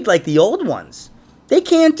made like the old ones. They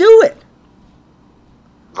can't do it.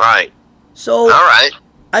 Right. So, all right.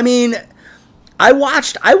 I mean, I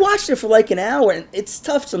watched it for like an hour, and it's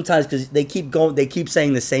tough sometimes because they keep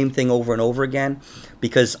saying the same thing over and over again,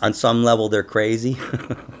 because on some level they're crazy.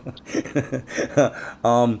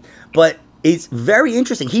 But it's very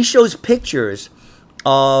interesting. He shows pictures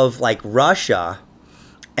of like Russia,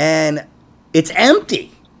 and it's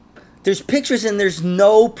empty. There's pictures and there's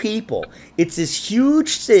no people. It's this huge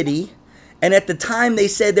city. And at the time, they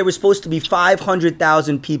said there was supposed to be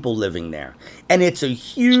 500,000 people living there, and it's a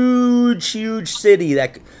huge, huge city there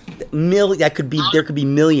could be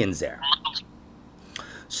millions there.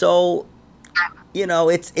 So, you know,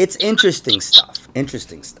 it's interesting stuff.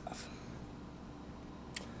 Interesting stuff.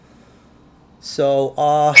 So,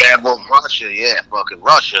 yeah, well, Russia, fucking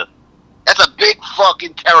Russia. That's a big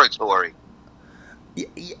fucking territory.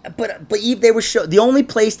 Yeah, but they were the only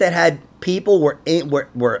place that had people were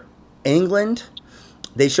England.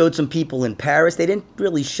 They showed some people in Paris. They didn't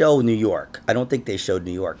really show New York. I don't think they showed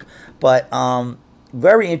New York. But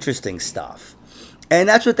very interesting stuff. And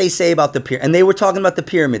that's what they say about the pyramid. And they were talking about the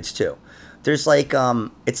pyramids too. There's like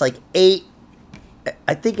it's like 8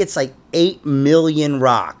 million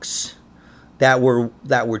rocks that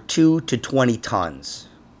were 2 to 20 tons.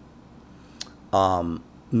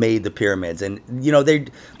 Made the pyramids. And you know,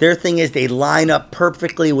 their thing is they line up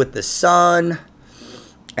perfectly with the sun.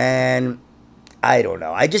 And I don't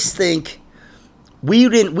know. I just think we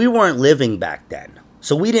weren't living back then,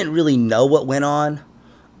 so we didn't really know what went on.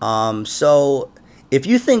 So if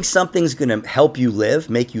you think something's gonna help you live,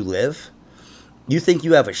 make you live, you think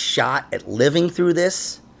you have a shot at living through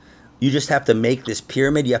this, you just have to make this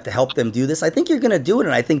pyramid. You have to help them do this. I think you're gonna do it,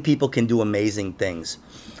 and I think people can do amazing things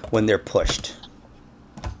when they're pushed.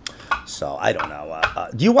 So I don't know.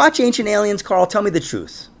 Do you watch Ancient Aliens, Carl? Tell me the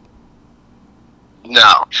truth.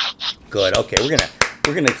 No. Good. Okay,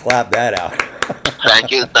 we're gonna clap that out.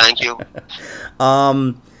 Thank you.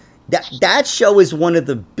 That show is one of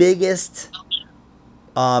the biggest.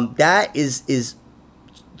 That is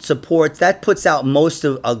supports, that puts out most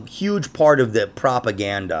of a huge part of the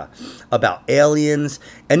propaganda about aliens,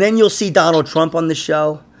 and then you'll see Donald Trump on the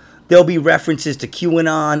show. There'll be references to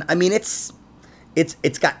QAnon. I mean,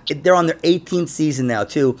 they're on their 18th season now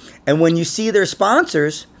too, and when you see their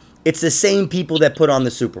sponsors, it's the same people that put on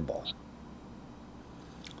the Super Bowl.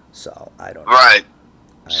 So, I don't know. Right.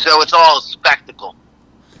 So it's all a spectacle.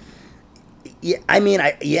 Yeah, I mean,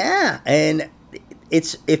 and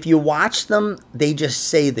it's, if you watch them, they just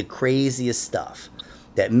say the craziest stuff.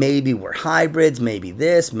 That maybe we're hybrids, maybe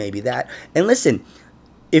this, maybe that. And listen,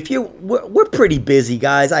 we're pretty busy,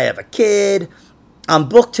 guys. I have a kid. I'm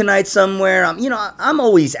booked tonight somewhere. I'm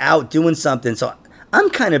always out doing something, so I'm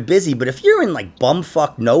kind of busy. But if you're in like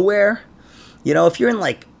bumfuck nowhere, if you're in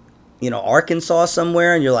like, Arkansas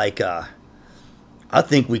somewhere, and you're like, I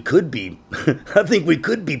think we could be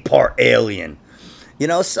part alien,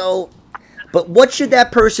 so, but what should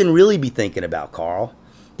that person really be thinking about, Carl?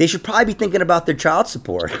 They should probably be thinking about their child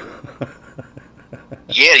support.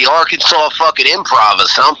 Yeah, the Arkansas fucking Improv or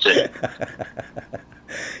something.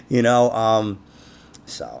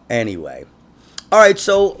 So anyway. All right,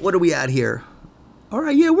 so what are we at here? All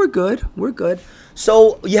right, yeah, we're good.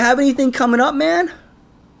 So, you have anything coming up, man?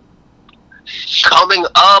 Coming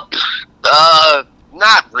up,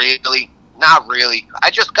 not really. I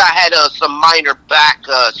just had some minor back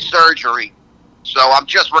surgery, so I'm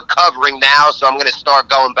just recovering now. So I'm gonna start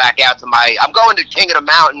going back out to I'm going to King of the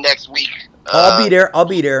Mountain next week. I'll be there.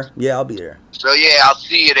 Yeah, I'll be there. So yeah, I'll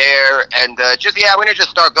see you there, and I'm gonna just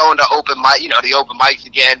start going to open mic, the open mics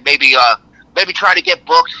again. Maybe try to get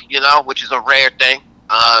booked, which is a rare thing.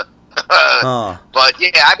 But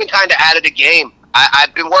yeah, I've been kind of out of the game.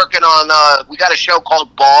 I've been working on. We got a show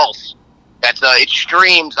called Balls. It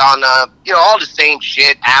streams on all the same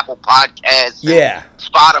shit, Apple Podcasts, yeah,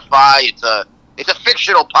 Spotify. It's a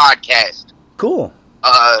fictional podcast. Cool.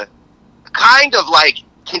 Kind of like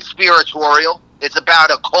conspiratorial. It's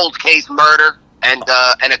about a cold case murder and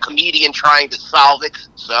a comedian trying to solve it.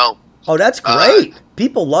 So. Oh, that's great.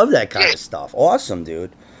 People love that kind of stuff. Awesome,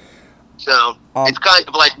 dude. So it's kind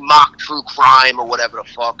of like mock true crime or whatever the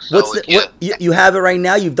fuck. So you have it right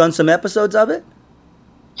now? You've done some episodes of it?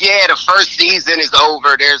 Yeah, the first season is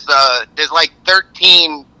over. There's like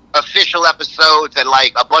 13 official episodes and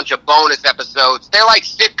like a bunch of bonus episodes. They're like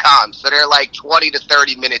sitcoms, so they're like 20 to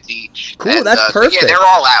 30 minutes each. Cool, and, that's perfect. So yeah, they're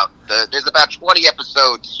all out. There's about 20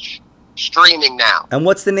 episodes streaming now. And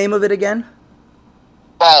what's the name of it again?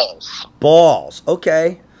 Balls.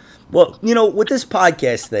 Okay. Well, with this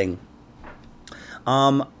podcast thing,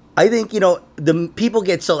 I think, the people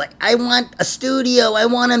get so like, I want a studio, I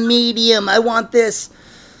want a medium, I want this.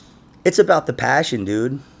 It's about the passion,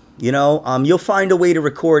 dude. You'll find a way to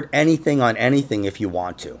record anything on anything if you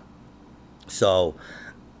want to. So,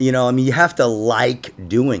 you have to like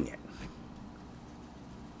doing it.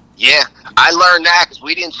 Yeah, I learned that because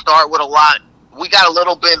we didn't start with a lot. We got a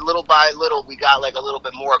little bit, little by little, we got like a little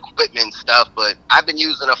bit more equipment and stuff, but I've been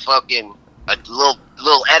using a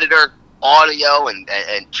little editor, audio,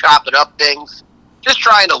 and chopping up things. Just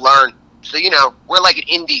trying to learn. So, we're like an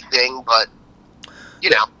indie thing, but,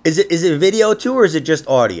 Is it video too, or is it just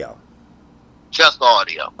audio? Just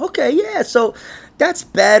audio. Okay, yeah, so that's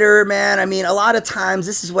better, man. I mean, a lot of times,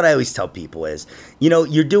 this is what I always tell people is,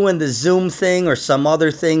 you're doing the Zoom thing or some other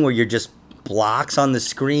thing where you're just blocks on the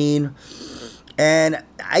screen. And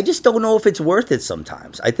I just don't know if it's worth it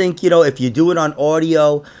sometimes. I think, if you do it on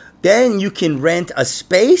audio, then you can rent a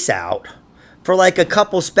space out for like a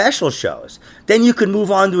couple special shows. Then you can move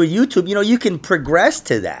on to a YouTube. You can progress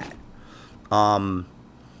to that.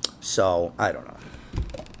 So, I don't know.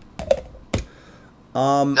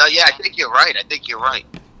 No, yeah, I think you're right.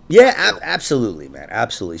 Yeah, absolutely, man.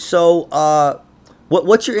 Absolutely. So,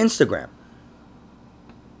 what's your Instagram?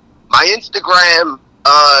 My Instagram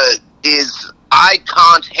is I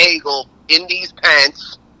can't haggle in these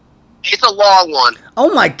pants. It's a long one.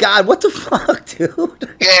 Oh my God, what the fuck,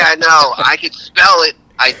 dude? Yeah, I know. I could spell it,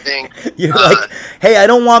 I think. You're like, hey, I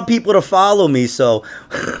don't want people to follow me, so.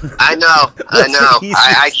 I know.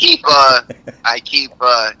 I keep,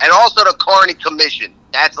 and also the Carney Commission.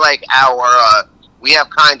 That's like our, we have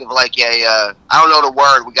kind of like I don't know the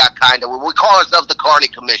word, we call ourselves the Carney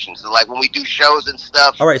Commission. So like when we do shows and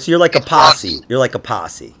stuff. All right, so you're like a posse. You're like a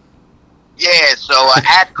posse. Yeah, so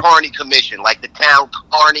at Carney Commission, like the town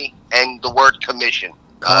Carney and the word commission.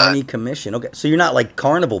 Carney Commission. Okay, so you're not like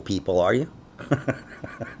carnival people, are you?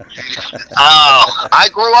 I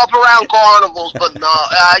grew up around carnivals, but no.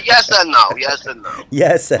 Yes and no.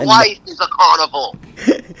 Yes and Life is a carnival.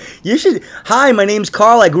 You should. Hi, my name's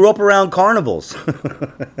Carl. I grew up around carnivals.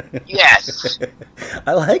 Yes.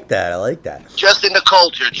 I like that. Just in the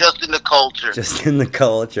culture.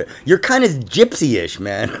 You're kind of gypsy-ish,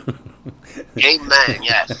 man. Amen.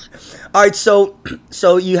 Yes. All right, so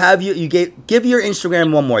give your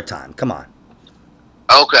Instagram one more time. Come on.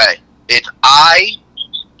 Okay, it's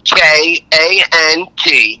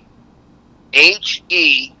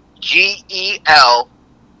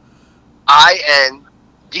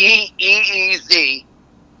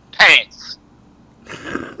pants.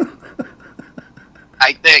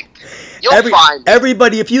 I think you'll find it.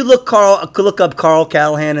 Everybody. If you look up Carl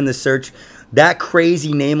Callahan in the search, that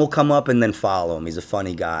crazy name will come up, and then follow him. He's a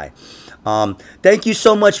funny guy. Thank you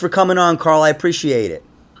so much for coming on, Carl. I appreciate it.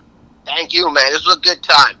 Thank you, man. This was a good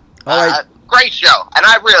time. All right. Great show. And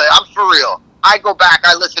I'm for real. I go back,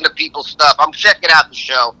 I listen to people's stuff. I'm checking out the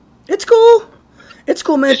show. It's cool,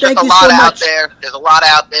 man. Thank you so much. There's a lot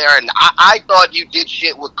out there. And I thought you did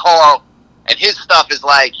shit with Carl. And his stuff is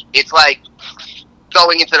like, it's like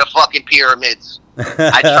going into the fucking pyramids.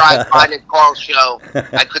 I tried finding Carl's show.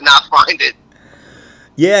 I could not find it.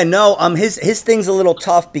 Yeah, no, his thing's a little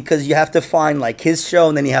tough because you have to find like his show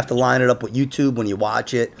and then you have to line it up with YouTube when you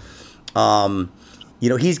watch it.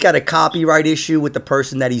 He's got a copyright issue with the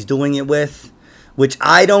person that he's doing it with, which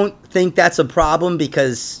I don't think that's a problem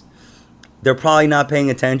because they're probably not paying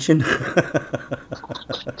attention.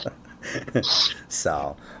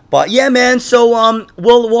 So, but yeah, man. So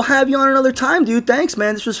we'll have you on another time, dude. Thanks,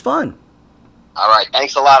 man. This was fun. All right,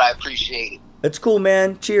 thanks a lot. I appreciate it. It's cool,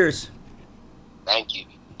 man. Cheers. Thank you.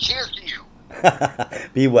 Cheers to you.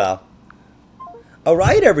 Be well. All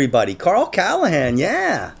right, everybody. Carl Callahan,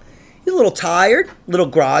 yeah. He's a little tired, a little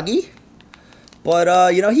groggy.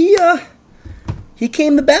 But, he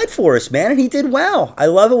came to bat for us, man, and he did well. I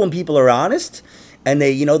love it when people are honest and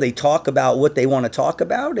they talk about what they want to talk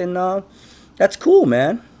about, and that's cool,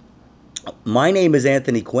 man. My name is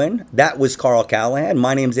Anthony Quinn. That was Carl Callahan.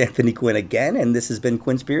 My name's Anthony Quinn again, and this has been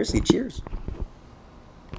QUINNSPIRACY. Cheers.